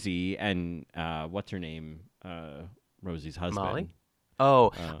Rosie and, what's her name? Rosie's husband. Molly?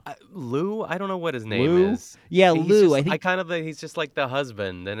 Oh, Lou? I don't know what his name Lou? is. Yeah, He's Lou. just, he's just like the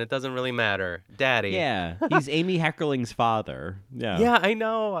husband, and it doesn't really matter. Daddy. Yeah. He's Amy Heckerling's father. Yeah. Yeah, I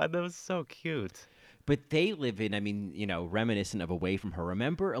know. That was so cute. But they live in, reminiscent of Away from Her.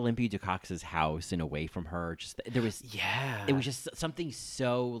 Remember Olympia Dukakis's house in Away from Her? It was just something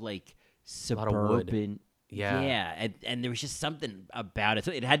so like suburban. A lot of wood. Yeah. Yeah, and there was just something about it.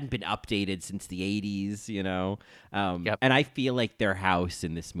 So it hadn't been updated since the 80s, Yep. And I feel like their house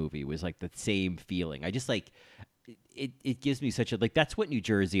in this movie was like the same feeling. I just like it gives me such a that's what New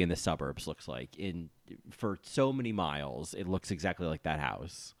Jersey and the suburbs looks like for so many miles. It looks exactly like that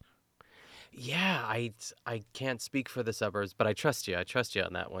house. Yeah, I can't speak for the suburbs, but I trust you. I trust you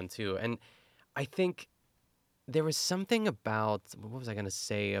on that one too. And I think there was something about what was I going to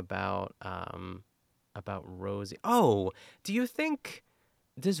say about Rosie? Oh, do you think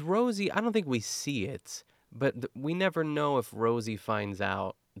does Rosie? I don't think we see it, but we never know if Rosie finds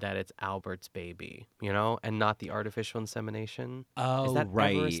out that it's Albert's baby, and not the artificial insemination. Oh, is that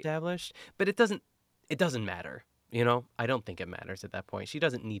right. ever established? But it doesn't matter. I don't think it matters at that point. She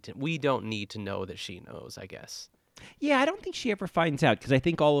doesn't need to. We don't need to know that she knows, I guess. Yeah, I don't think she ever finds out because I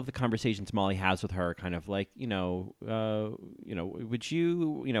think all of the conversations Molly has with her are kind of like, would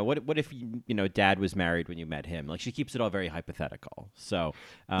you, what if Dad was married when you met him? Like she keeps it all very hypothetical. So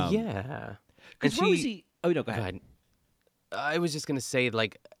yeah, because Rosie. Oh no, go ahead. I was just gonna say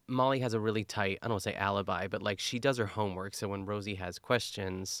like Molly has a really tight, I don't want to say alibi, but like she does her homework. So when Rosie has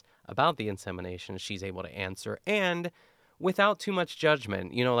questions about the insemination, she's able to answer and without too much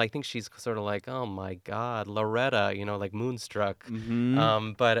judgment. I think she's sort of like, oh my God, Loretta, like moonstruck.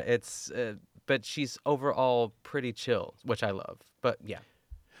 Mm-hmm. But she's overall pretty chill, which I love. But yeah.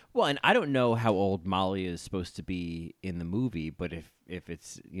 Well, and I don't know how old Molly is supposed to be in the movie, but if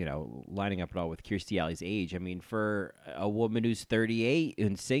it's, lining up at all with Kirstie Alley's age, I mean, for a woman who's 38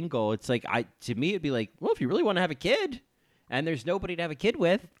 and single, it's like, to me, it'd be like, well, if you really want to have a kid and there's nobody to have a kid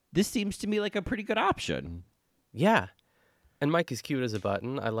with, this seems to me like a pretty good option. Yeah. And Mike is cute as a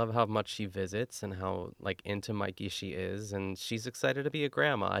button. I love how much she visits and how like into Mikey she is, and she's excited to be a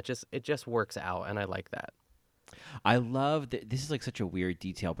grandma. It just works out, and I like that. I love that. This is like such a weird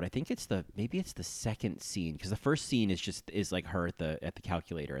detail, but I think maybe it's the second scene because the first scene is like her at the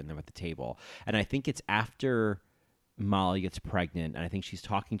calculator and then at the table, and I think it's after Molly gets pregnant, and I think she's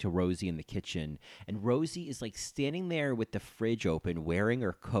talking to Rosie in the kitchen, and Rosie is like standing there with the fridge open, wearing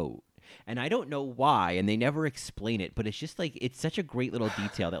her coat. And I don't know why, and they never explain it, but it's just like it's such a great little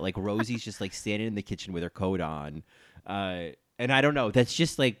detail that like Rosie's just like standing in the kitchen with her coat on. And I don't know, that's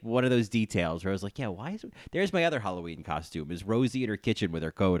just like one of those details where I was like, yeah, there's my other Halloween costume, is Rosie in her kitchen with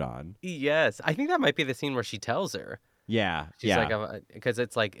her coat on. Yes, I think that might be the scene where she tells her. Yeah, she's like, because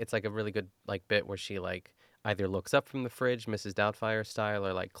it's like a really good like bit where she like either looks up from the fridge, Mrs. Doubtfire style,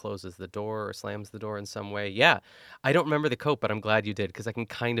 or like closes the door or slams the door in some way. Yeah, I don't remember the coat, but I'm glad you did because I can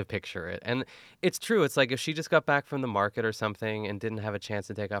kind of picture it. And it's true. It's like if she just got back from the market or something and didn't have a chance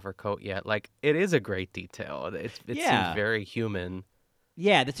to take off her coat yet, like it is a great detail. It seems very human.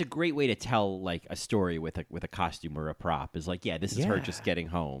 Yeah, that's a great way to tell like a story with a costume or a prop. Is like, yeah, this is her just getting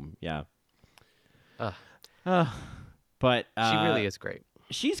home. Yeah. But she really is great.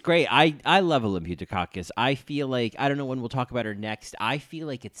 She's great. I love Olympia Dukakis. I feel like, I don't know when we'll talk about her next. I feel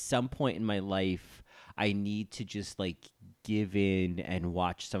like at some point in my life, I need to just like give in and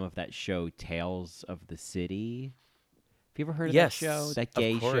watch some of that show, Tales of the City. Have you ever heard of that show? That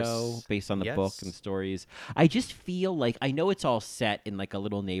gay show based on the book and stories. I just feel like, I know it's all set in like a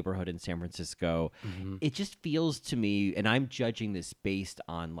little neighborhood in San Francisco. Mm-hmm. It just feels to me, and I'm judging this based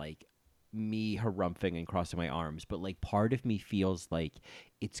on like me harumphing and crossing my arms, but like part of me feels like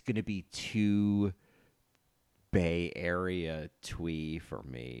it's gonna be too Bay Area twee for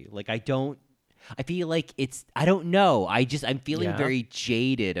me. Like I feel like I don't know. I'm feeling very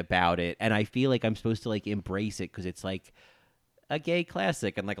jaded about it, and I feel like I'm supposed to like embrace it because it's like a gay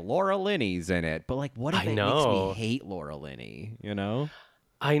classic and like Laura Linney's in it. But like, what if it makes me hate Laura Linney?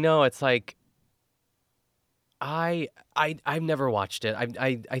 I know, it's like I've never watched it.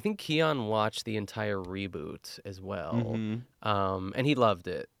 I think Keon watched the entire reboot as well, and he loved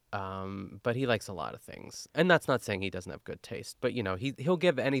it. but he likes a lot of things, and that's not saying he doesn't have good taste. But he'll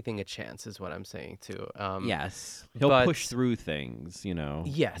give anything a chance, is what I'm saying too. Yes, he'll push through things.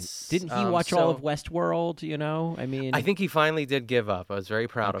 Yes. Didn't he watch all of Westworld? I mean, I think he finally did give up. I was very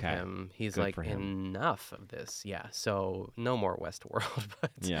proud of Okay. him. He's Good like, for him. enough of this. Yeah. So no more Westworld.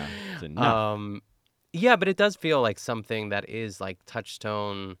 But yeah, it's enough. yeah, but it does feel like something that is like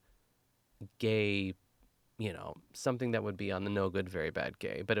touchstone gay, something that would be on the No Good Very Bad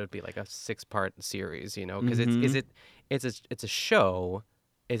Gay, but it would be like a 6-part series, because it's a show.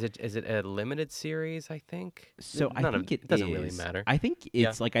 Is it a limited series, I think? So I think it doesn't really matter. I think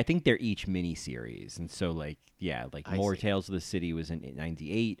it's I think they're each mini series, and so I More see. Tales of the City was in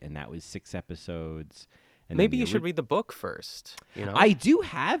 '98, and that was 6 episodes. And Maybe then you should read the book first. I do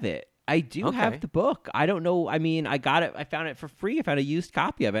have it. I do Okay. have the book. I don't know. I mean, I got it. I found it for free. I found a used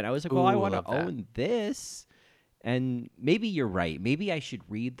copy of it. I was like, well, I Ooh, want to love that. own this. And maybe you're right. Maybe I should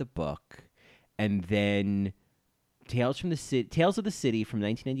read the book, and then Tales of the City from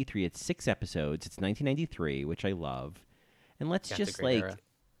 1993. It's 6 episodes. It's 1993, which I love. And let's Yeah, it's a just great era.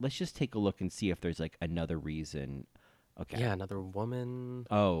 let's just take a look and see if there's another reason. Okay. Yeah, another woman.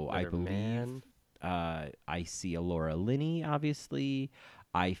 Oh, I another believe man. I see a Laura Linney, obviously.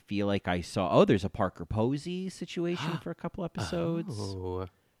 I feel like I saw. Oh, there's a Parker Posey situation for a couple episodes. Oh.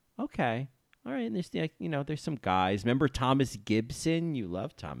 Okay. All right. And there's there's some guys. Remember Thomas Gibson? You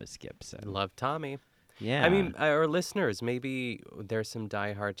love Thomas Gibson. Love Tommy. Yeah. I mean, our listeners, maybe there's some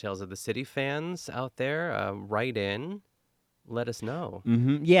diehard Tales of the City fans out there. Write in. Let us know.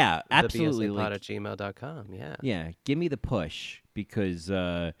 Yeah, absolutely. thebsapod@gmail.com. Yeah. Yeah, give me the push because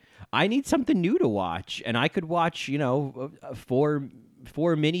I need something new to watch, and I could watch, four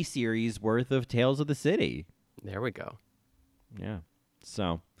miniseries worth of Tales of the City. There we go. Yeah.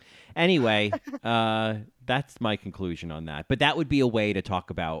 So, anyway, that's my conclusion on that. But that would be a way to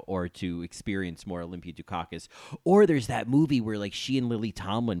talk about or to experience more Olympia Dukakis. Or there's that movie where she and Lily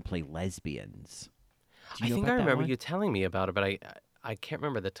Tomlin play lesbians. Do I you know think about I that remember one? you telling me about it, but I can't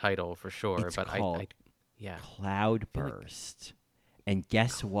remember the title for sure. It's but called yeah. Cloudburst. And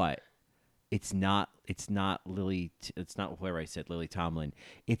guess what? It's not Lily. It's not where I said Lily Tomlin.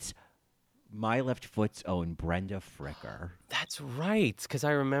 It's My Left Foot's own Brenda Fricker. That's right, because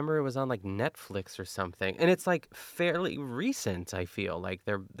I remember it was on like Netflix or something, and it's like fairly recent. I feel like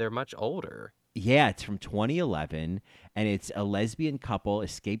they're much older. Yeah, it's from 2011, and it's a lesbian couple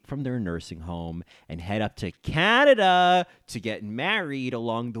escape from their nursing home and head up to Canada to get married.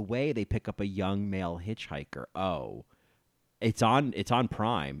 Along the way, they pick up a young male hitchhiker. Oh, it's on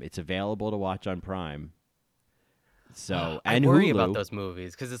Prime. It's available to watch on Prime. So, and I worry Hulu. about those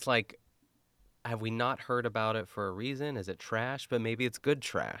movies because it's like, have we not heard about it for a reason? Is it trash? But maybe it's good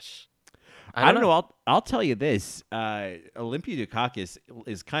trash. I don't know. I'll tell you this. Olympia Dukakis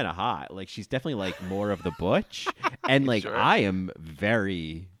is kind of hot. She's definitely more of the butch, and Sure. I am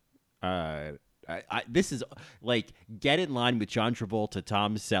very. This is get in line with John Travolta,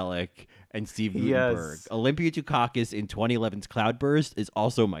 Tom Selleck, and Steve Guttenberg. Yes. Olympia Dukakis in 2011's Cloudburst is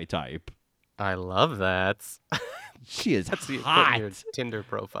also my type. I love that. She is That's what hot. you put in your Tinder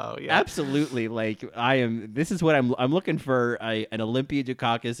profile. Yeah. Absolutely. I am. This is what I'm looking for. An Olympia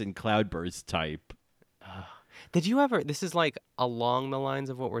Dukakis and Cloudburst type. Did you ever? This is along the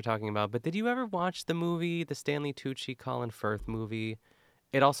lines of what we're talking about. But did you ever watch the movie, the Stanley Tucci, Colin Firth movie?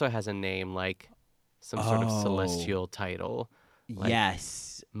 It also has a name some sort of celestial title.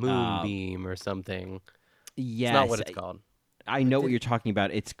 Yes. Moonbeam or something. Yes. It's not what it's called. I know what you're talking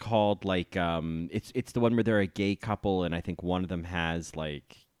about. It's called it's the one where they're a gay couple, and I think one of them has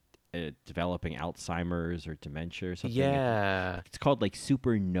developing Alzheimer's or dementia or something. Yeah. It's called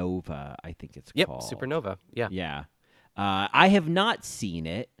Supernova. I think it's Yep. called. Supernova. Yeah. Yeah. I have not seen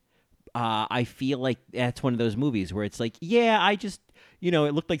it. I feel like that's one of those movies where it's I just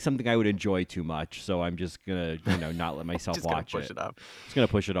it looked like something I would enjoy too much, so I'm just gonna not let myself Just gonna watch push it. it up. Just gonna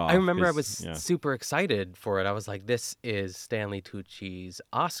push it off. I remember I 'cause, was super excited for it. I was like, this is Stanley Tucci's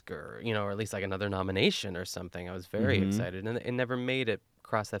Oscar, or at least another nomination or something. I was very excited, and it never made it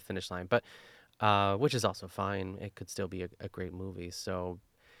across that finish line, but which is also fine. It could still be a great movie. So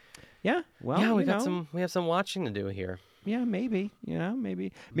yeah. Well, yeah, we have some watching to do here. Yeah, maybe.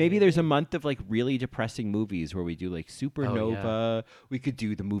 Maybe there's a month of really depressing movies where we do Supernova. Oh, yeah. We could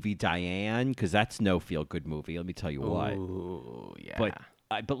do the movie Diane because that's no feel good movie. Let me tell you what. Ooh, yeah.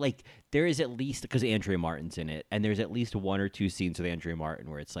 But there is at least because Andrea Martin's in it, and there's at least 1 or 2 scenes with Andrea Martin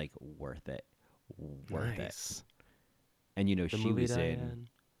where it's worth it, worth Nice. it. And The she movie was Diane.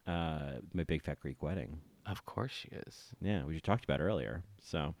 in My Big Fat Greek Wedding. Of course she is. Yeah, which you talked about earlier.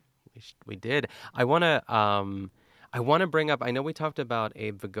 So We did. I want to. I want to bring up. I know we talked about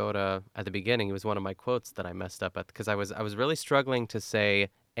Abe Vigoda at the beginning. It was one of my quotes that I messed up at because I was really struggling to say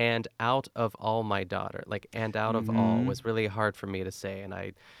 "and out of all my daughter." Like "and out of all" was really hard for me to say, and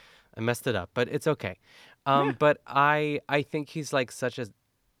I messed it up. But it's okay. But I think he's like such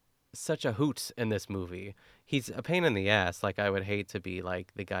a hoot in this movie. He's a pain in the ass. Like I would hate to be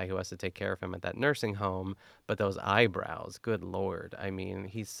like the guy who has to take care of him at that nursing home. But those eyebrows, good Lord. I mean,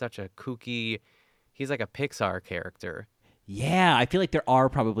 he's such a kooky. He's like a Pixar character. Yeah, I feel like there are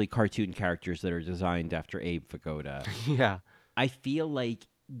probably cartoon characters that are designed after Abe Vigoda. Yeah. I feel like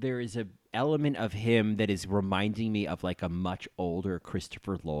there is a element of him that is reminding me of like a much older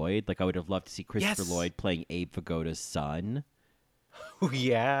Christopher Lloyd. Like I would have loved to see Christopher Lloyd playing Abe Vigoda's son. Oh,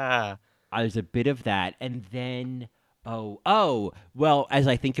 yeah. There's a bit of that. And then, well, as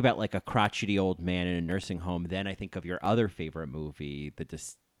I think about like a crotchety old man in a nursing home, then I think of your other favorite movie,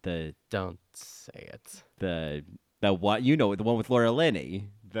 the Don't say it. the one, the one with Laura Linney,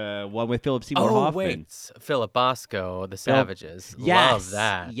 the one with Philip Seymour Hoffman. Wait. Philip Bosco, The Savages. Yes, Love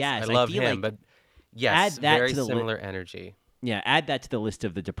that. yes, I love feel him, like but yes, add that very to the similar energy. Yeah, add that to the list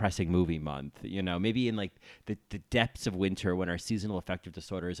of the depressing movie month. Maybe in like the depths of winter when our seasonal affective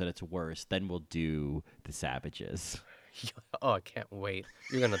disorder is at its worst, then we'll do The Savages. Oh, I can't wait.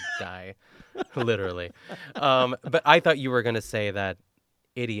 You're going to die, literally. But I thought you were going to say that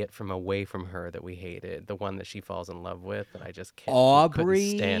idiot from Away From Her that we hated, the one that she falls in love with, that I just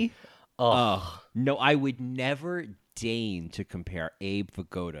couldn't stand. No, I would never deign to compare Abe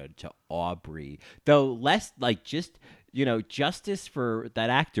Vigoda to Aubrey. Though less like just, justice for that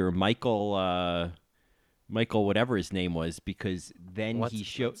actor, Michael whatever his name was, because then he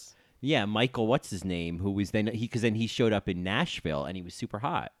showed Michael, what's his name, who was then he showed up in Nashville and he was super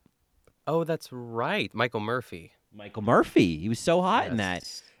hot. Oh, that's right. Michael Murphy. He was so hot in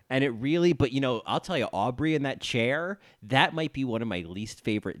that. And it really, but I'll tell you, Aubrey in that chair, that might be one of my least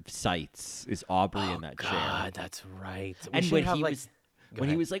favorite sights, is Aubrey in that chair. God, that's right. And when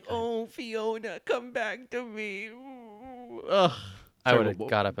he was like, "Oh, Fiona, come back to me." Ugh. I would have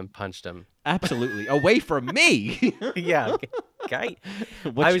got up and punched him. Absolutely. Away from me. Yeah. Guy. I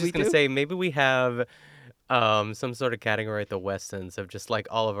was just going to say, maybe we have some sort of category at the Westons of just like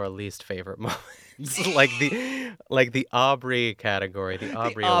all of our least favorite moments. like the Aubrey category, the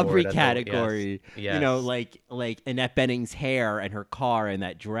Aubrey award category. Yes. Like Annette Bening's hair and her car and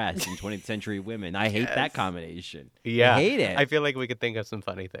that dress in 20th Century Women. I hate that combination. Yeah. I hate it. I feel like we could think of some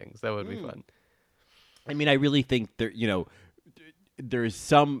funny things. That would be fun. I mean, I really think there's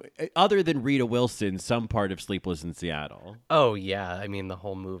some, other than Rita Wilson, some part of Sleepless in Seattle. Oh, yeah. I mean, the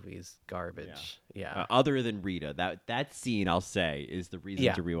whole movie's garbage. Yeah. Other than Rita. That scene, I'll say, is the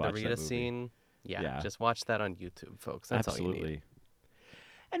reason to rewatch the Rita that movie. scene. Yeah, just watch that on YouTube, folks. That's Absolutely. all you need.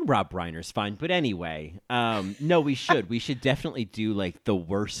 And Rob Reiner's fine. But anyway, no, we should. We should definitely do, like, the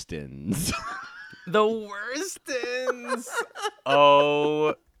Worstons. The Worstons!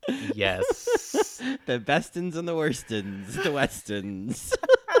 Oh, yes. The Bestons and the Worstons. The Westons.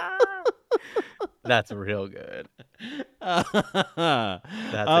 That's real good. That's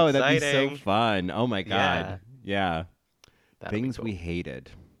exciting. That'd be so fun. Oh, my God. Yeah. Things cool. we hated.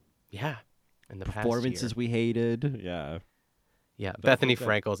 Yeah. In the performances past year. we hated. Yeah. Yeah. Bethany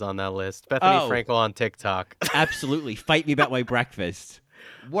Frankel's on that list. Bethany Frankel on TikTok. Absolutely. Fight me about my breakfast.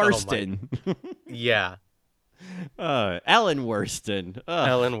 Worston. Yeah. Ellen Worston.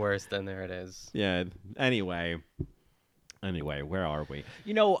 Ellen Worston. There it is. Yeah. Anyway, where are we?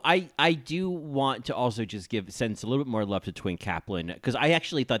 I do want to also just send a little bit more love to Twink Kaplan, because I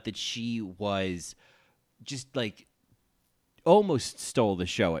actually thought that she was just like almost stole the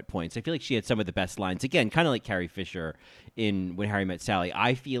show at points. I feel like she had some of the best lines. Again, kind of like Carrie Fisher in When Harry Met Sally.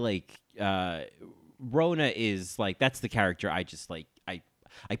 I feel like Rona is like, that's the character I just like,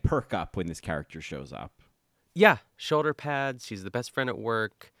 I perk up when this character shows up. Yeah. Shoulder pads. She's the best friend at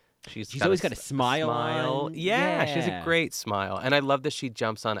work. She's always got a smile. Yeah, she has a great smile. And I love that she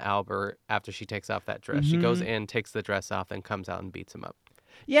jumps on Albert after she takes off that dress. She goes in, takes the dress off, and comes out and beats him up.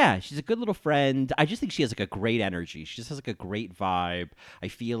 Yeah, she's a good little friend. I just think she has like a great energy. She just has like a great vibe. I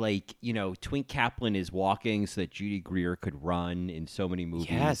feel like, Twink Kaplan is walking so that Judy Greer could run in so many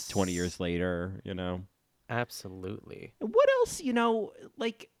movies 20 years later, Absolutely. What else,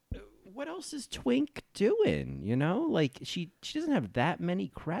 what else is Twink doing? Like she doesn't have that many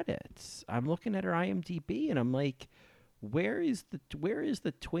credits. I'm looking at her IMDb and I'm like, where is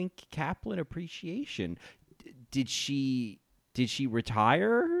the Twink Kaplan appreciation? Did she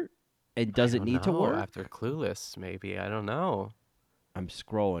retire and doesn't need to work? After Clueless, maybe. I don't know. I'm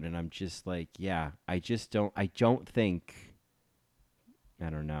scrolling and I'm just like, I don't think I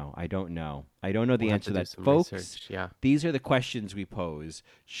don't know. I don't know the We'll have answer to to do that. some Folks, research, yeah. these are the questions we pose.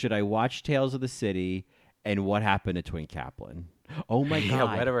 Should I watch Tales of the City? And what happened to Twink Kaplan? Oh, my Yeah,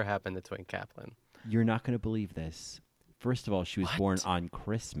 God. whatever happened to Twink Kaplan? You're not going to believe this. First of all, she was born What? on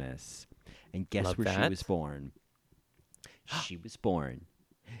Christmas. And guess Love where she that. was born? She was born.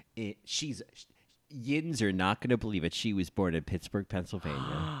 Yins are not going to believe it. She was born in Pittsburgh,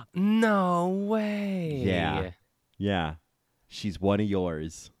 Pennsylvania. No way. Yeah. Yeah. She's one of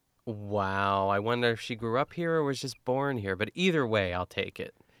yours. Wow. I wonder if she grew up here or was just born here. But either way, I'll take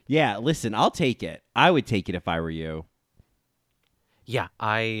it. Yeah, listen, I'll take it. I would take it if I were you. Yeah,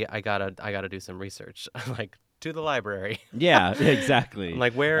 I gotta do some research. Like, to the library. Yeah, exactly. I'm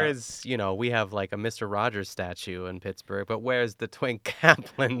like, where is, we have like a Mr. Rogers statue in Pittsburgh, but where's the Twink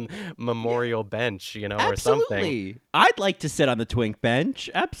Kaplan memorial bench, or something? Absolutely. I'd like to sit on the Twink bench.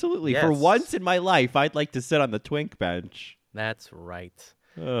 Absolutely. For Yes. once in my life, I'd like to sit on the Twink bench. That's right.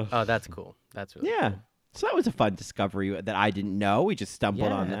 Ugh. Oh, that's cool. That's really Yeah. cool. So that was a fun discovery that I didn't know. We just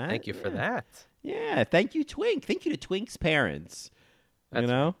stumbled on that. Thank you for that. Yeah, thank you, Twink. Thank you to Twink's parents.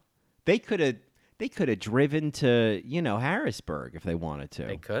 That's They could have driven to, Harrisburg if they wanted to.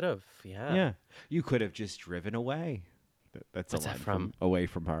 They could have, yeah. Yeah. You could have just driven away. That's What's a that line from? away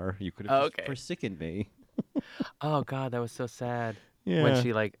from her. You could have Oh, just okay. forsaken me. Oh God, that was so sad. Yeah. When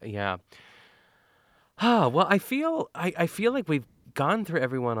she yeah. Oh, well, I feel like we've gone through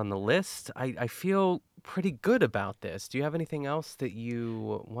everyone on the list. I feel pretty good about this. Do you have anything else that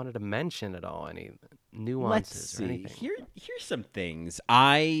you wanted to mention at all? Any nuances Let's see. or anything? Here's some things.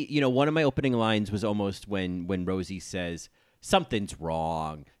 One of my opening lines was almost when Rosie says, "Something's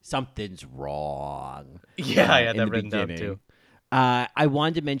wrong. Something's wrong." Yeah, I had in that the written down beginning. too. I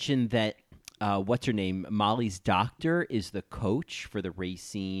wanted to mention that what's her name? Molly's doctor is the coach for the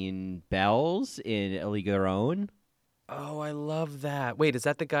Racine Bells in A League of Their Own. Oh, I love that. Wait, is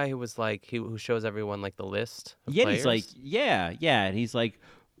that the guy who was like who shows everyone like the list? Of Yeah, players? he's like, yeah, and he's like,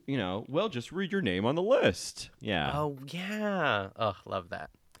 well, just read your name on the list. Yeah. Oh yeah. Oh, love that.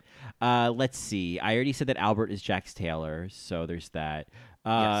 Let's see. I already said that Albert is Jax Taylor, so there's that.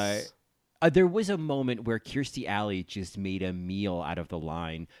 Yes. There was a moment where Kirstie Alley just made a meal out of the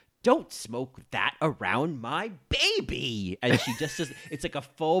line. "Don't smoke that around my baby," and she just does. It's like a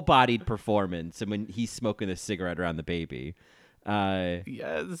full-bodied performance, and when he's smoking a cigarette around the baby.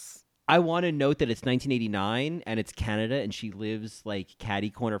 Yes. I want to note that it's 1989 and it's Canada, and she lives like catty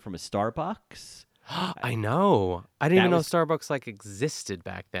corner from a Starbucks. I know. I didn't That even know was- Starbucks like existed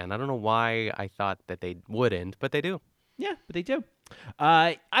back then. I don't know why I thought that they wouldn't, but they do. Yeah, but they do.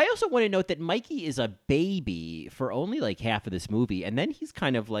 I also want to note that Mikey is a baby for only like half of this movie, and then he's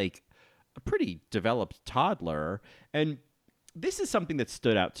kind of like a pretty developed toddler. And this is something that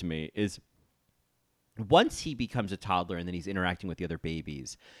stood out to me is once he becomes a toddler and then he's interacting with the other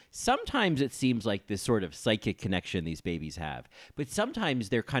babies, sometimes it seems like this sort of psychic connection these babies have. But sometimes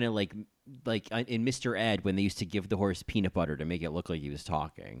they're kind of like in Mr. Ed when they used to give the horse peanut butter to make it look like he was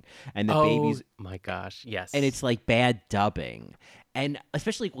talking. And the babies... Oh, my gosh. Yes. And it's like bad dubbing. And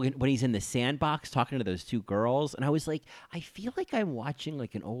especially when he's in the sandbox talking to those two girls. And I was like, I feel like I'm watching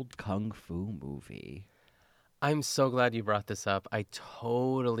like an old kung fu movie. I'm so glad you brought this up. I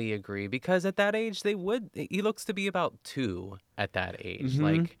totally agree because at that age he looks to be about 2 at that age.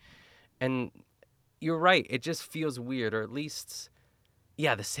 Mhm. And you're right. It just feels weird, or at least,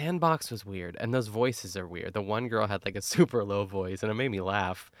 yeah, the sandbox was weird and those voices are weird. The one girl had like a super low voice and it made me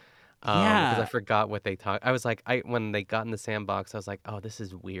laugh. Because I forgot what they talked. I was like, when they got in the sandbox, I was like, oh, this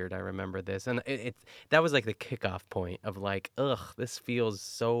is weird. I remember this. And that was like the kickoff point of like, ugh, this feels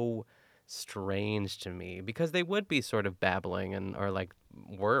so strange to me, because they would be sort of babbling or like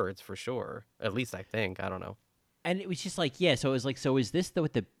words for sure. At least I think. I don't know. And it was just like, yeah, so it was like, so is this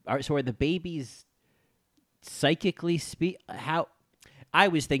are the babies psychically how I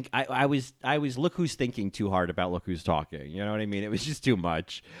was Look Who's Thinking too hard about Look Who's Talking. You know what I mean? It was just too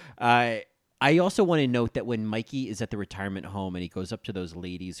much. I also want to note that when Mikey is at the retirement home and he goes up to those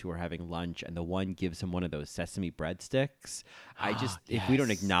ladies who are having lunch and the one gives him one of those sesame breadsticks, if we don't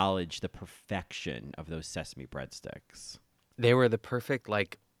Yes. acknowledge the perfection of those sesame breadsticks. They were the perfect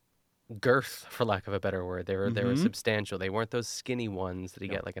like girth, for lack of a better word. They were substantial. They weren't those skinny ones that you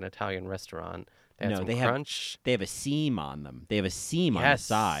get like an Italian restaurant. They had some crunch. They have a seam on them. They have a seam on the Yes.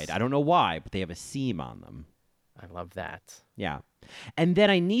 side. I don't know why, but they have a seam on them. I love that. Yeah. And then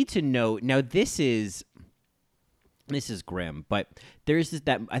I need to note, now this is grim, but there's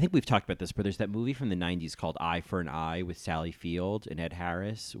that, I think we've talked about this, but there's that movie from the 90s called Eye for an Eye with Sally Field and Ed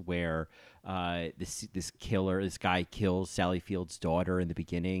Harris, where this guy kills Sally Field's daughter in the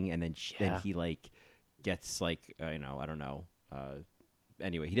beginning, and then then he like gets like, I don't know,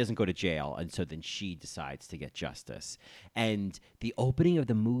 anyway, he doesn't go to jail, and so then she decides to get justice. And the opening of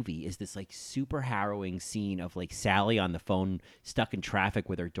the movie is this like super harrowing scene of like Sally on the phone stuck in traffic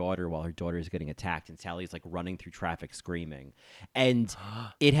with her daughter while her daughter is getting attacked, and Sally's like running through traffic screaming. And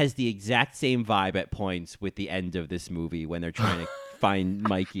it has the exact same vibe at points with the end of this movie when they're trying to find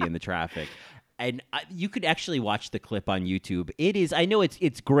Mikey in the traffic. And you could actually watch the clip on YouTube. It is, I know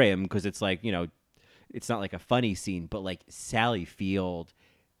it's grim because it's like, you know, it's not like a funny scene, but like Sally Field,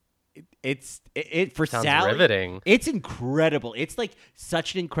 for Sounds Sally, riveting. it's incredible. It's like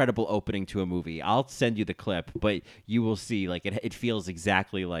such an incredible opening to a movie. I'll send you the clip, but you will see like it feels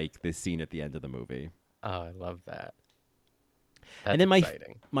exactly like this scene at the end of the movie. Oh, I love that. And then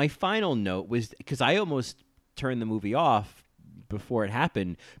exciting. my final note was, because I almost turned the movie off before it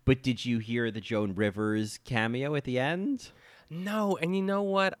happened, but did you hear the Joan Rivers cameo at the end? No, and you know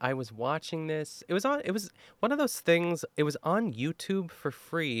what? I was watching this. It was one of those things. It was on YouTube for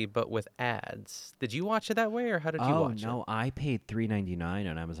free, but with ads. Did you watch it that way, or how did you watch it? Oh, no, I paid $3.99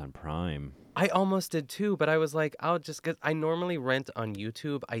 on Amazon Prime. I almost did too, but I was like, I'll just, because I normally rent on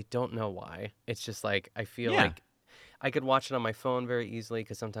YouTube. I don't know why. It's just like, I feel like I could watch it on my phone very easily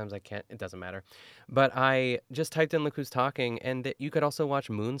because sometimes I can't. It doesn't matter. But I just typed in Look Who's Talking, and you could also watch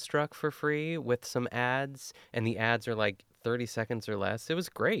Moonstruck for free with some ads, and the ads are like 30 seconds or less. It was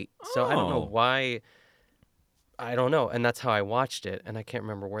great. So I don't know why. I don't know. And that's how I watched it. And I can't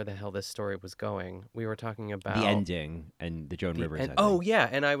remember where the hell this story was going. We were talking about the ending and the Joan Rivers ending. Oh, yeah.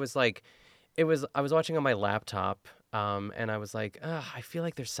 And I was like, I was watching on my laptop. And I was like, I feel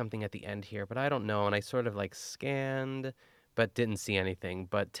like there's something at the end here, but I don't know. And I sort of like scanned, but didn't see anything.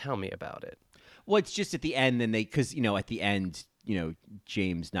 But tell me about it. Well, it's just at the end, then because, you know, at the end, you know,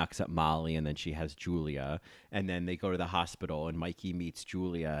 James knocks up Molly, and then she has Julia, and then they go to the hospital, and Mikey meets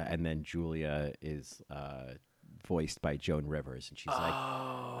Julia, and then Julia is voiced by Joan Rivers, and she's like,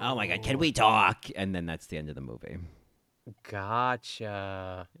 "Oh my God, can we talk?" And then that's the end of the movie.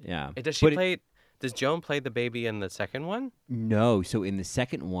 Gotcha. Yeah. Does Joan play the baby in the second one? No. So in the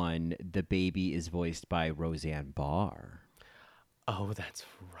second one, the baby is voiced by Roseanne Barr. Oh, that's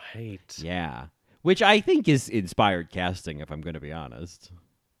right. Yeah. Which I think is inspired casting, if I'm going to be honest.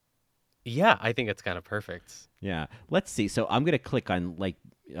 Yeah, I think it's kind of perfect. Yeah. Let's see. So I'm going to click on, like,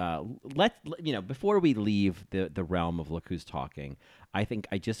 before we leave the realm of Look Who's Talking, I think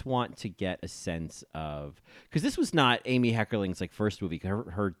I just want to get a sense of, because this was not Amy Heckerling's like first movie.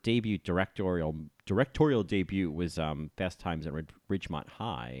 Her debut directorial debut was Fast Times at Ridgemont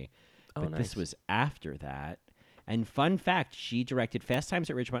High, but this was after that. And fun fact, she directed Fast Times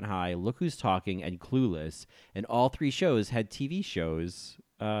at Ridgemont High, Look Who's Talking, and Clueless, and all three shows had TV shows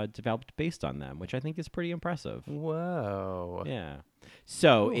developed based on them, which I think is pretty impressive. Whoa. Yeah.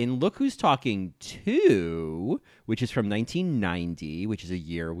 So in Look Who's Talking 2, which is from 1990, which is a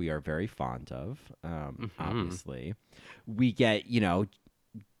year we are very fond of, obviously, we get, you know,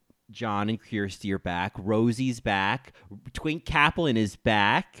 John and Kirsty are back. Rosie's back. Twink Kaplan is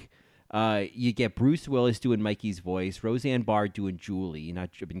back. You get Bruce Willis doing Mikey's voice, Roseanne Barr doing Julie.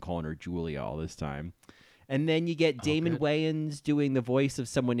 I've been calling her Julia all this time. And then you get Damon Wayans doing the voice of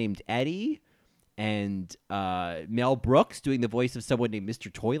someone named Eddie, and Mel Brooks doing the voice of someone named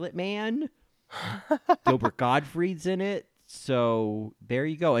Mr. Toilet Man. Gilbert Gottfried's in it. So there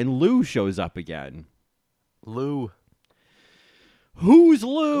you go. And Lou shows up again. Lou. Who's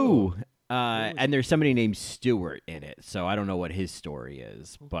Lou? And there's somebody named Stewart in it, so I don't know what his story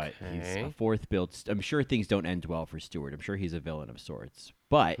is, but he's a fourth build. I'm sure things don't end well for Stewart. I'm sure he's a villain of sorts.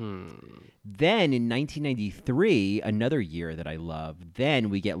 But then in 1993, another year that I love, then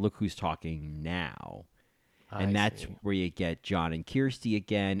we get Look Who's Talking Now. And that's where you get John and Kirsty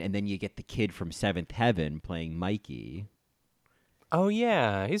again, and then you get the kid from Seventh Heaven playing Mikey. Oh,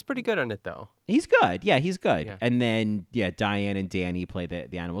 yeah. He's pretty good on it, though. He's good. Yeah, he's good. Yeah. And then, Diane and Danny play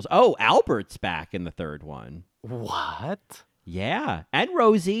the animals. Oh, Albert's back in the third one. What? Yeah. And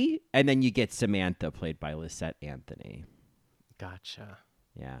Rosie. And then you get Samantha, played by Lisette Anthony. Gotcha.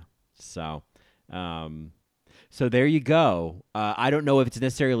 Yeah. So there you go. I don't know if it's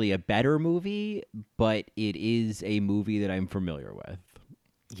necessarily a better movie, but it is a movie that I'm familiar with.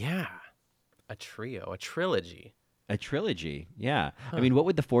 Yeah. A trilogy. A trilogy, yeah. Huh. I mean, what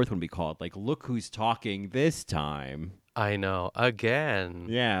would the fourth one be called? Like, Look Who's Talking This Time. I know. Again.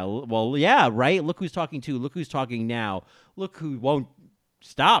 Yeah, well, yeah, right? Look Who's Talking Too. Look Who's Talking Now. Look Who Won't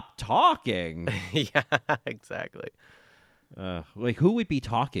Stop Talking. Yeah, exactly. Like, who would be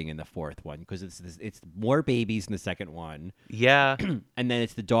talking in the fourth one? Because it's more babies in the second one. Yeah. And then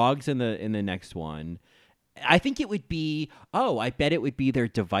it's the dogs in the next one. I think it would be, I bet it would be their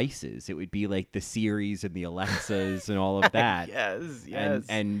devices. It would be like the Siris and the Alexas and all of that. Yes.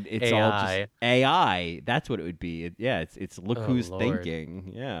 And it's AI. all just AI. That's what it would be. It's look who's Lord.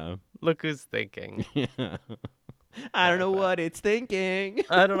 thinking. Yeah. Look who's thinking. Yeah. I don't know what it's thinking.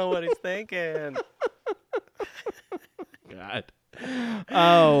 I don't know what he's thinking. God.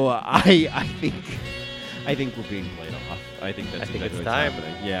 Oh, I think we're being played off. I think that's exactly what's time.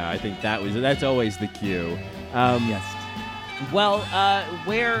 happening. Yeah, I think that's always the cue. Yes. Well,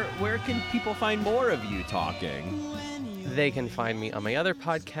 where can people find more of you talking? They can find me on my other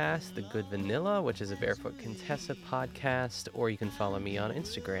podcast, The Good Vanilla, which is a Barefoot Contessa podcast, or you can follow me on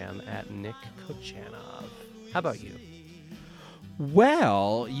Instagram at Nick Kochanov. How about you?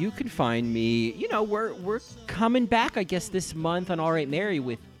 Well, you can find me, we're coming back, I guess, this month on All Right Mary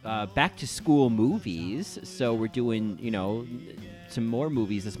with back to school movies. So we're doing, some more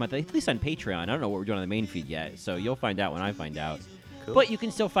movies this month, at least on Patreon. I don't know what we're doing on the main feed yet, so you'll find out when I find out. Cool. But you can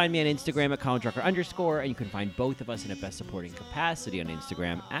still find me on Instagram at ColinDrucker_, and you can find both of us in a best supporting capacity on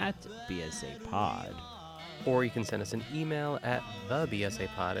Instagram at BSA Pod. Or you can send us an email at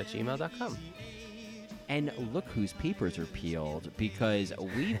thebsapod@gmail.com. And look whose papers are peeled, because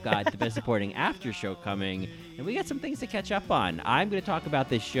we've got the Best Supporting After Show coming, and we got some things to catch up on. I'm going to talk about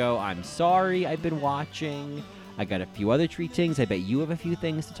this show I'm Sorry I've been watching. I got a few other treat things. I bet you have a few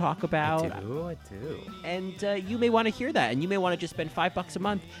things to talk about. I do. And you may want to hear that, and you may want to just spend $5 a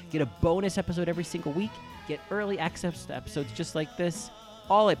month, get a bonus episode every single week, get early access to episodes just like this,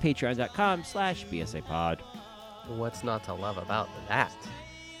 all at patreon.com/BSApod. What's not to love about that?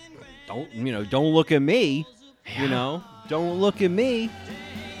 Don't look at me. Don't look at me.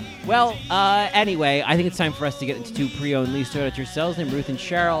 Well, anyway, I think it's time for us to get into two pre-owned lease Toyota yourselves named Ruth and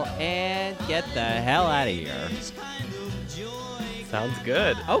Cheryl and get the hell out of here. Sounds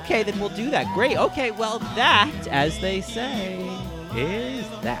good. Okay, then we'll do that. Great. Okay, well, that, as they say, is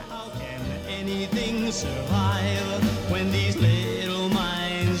that. Can anything survive when these little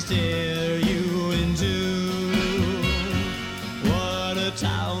minds tear you in two? What a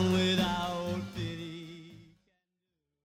town without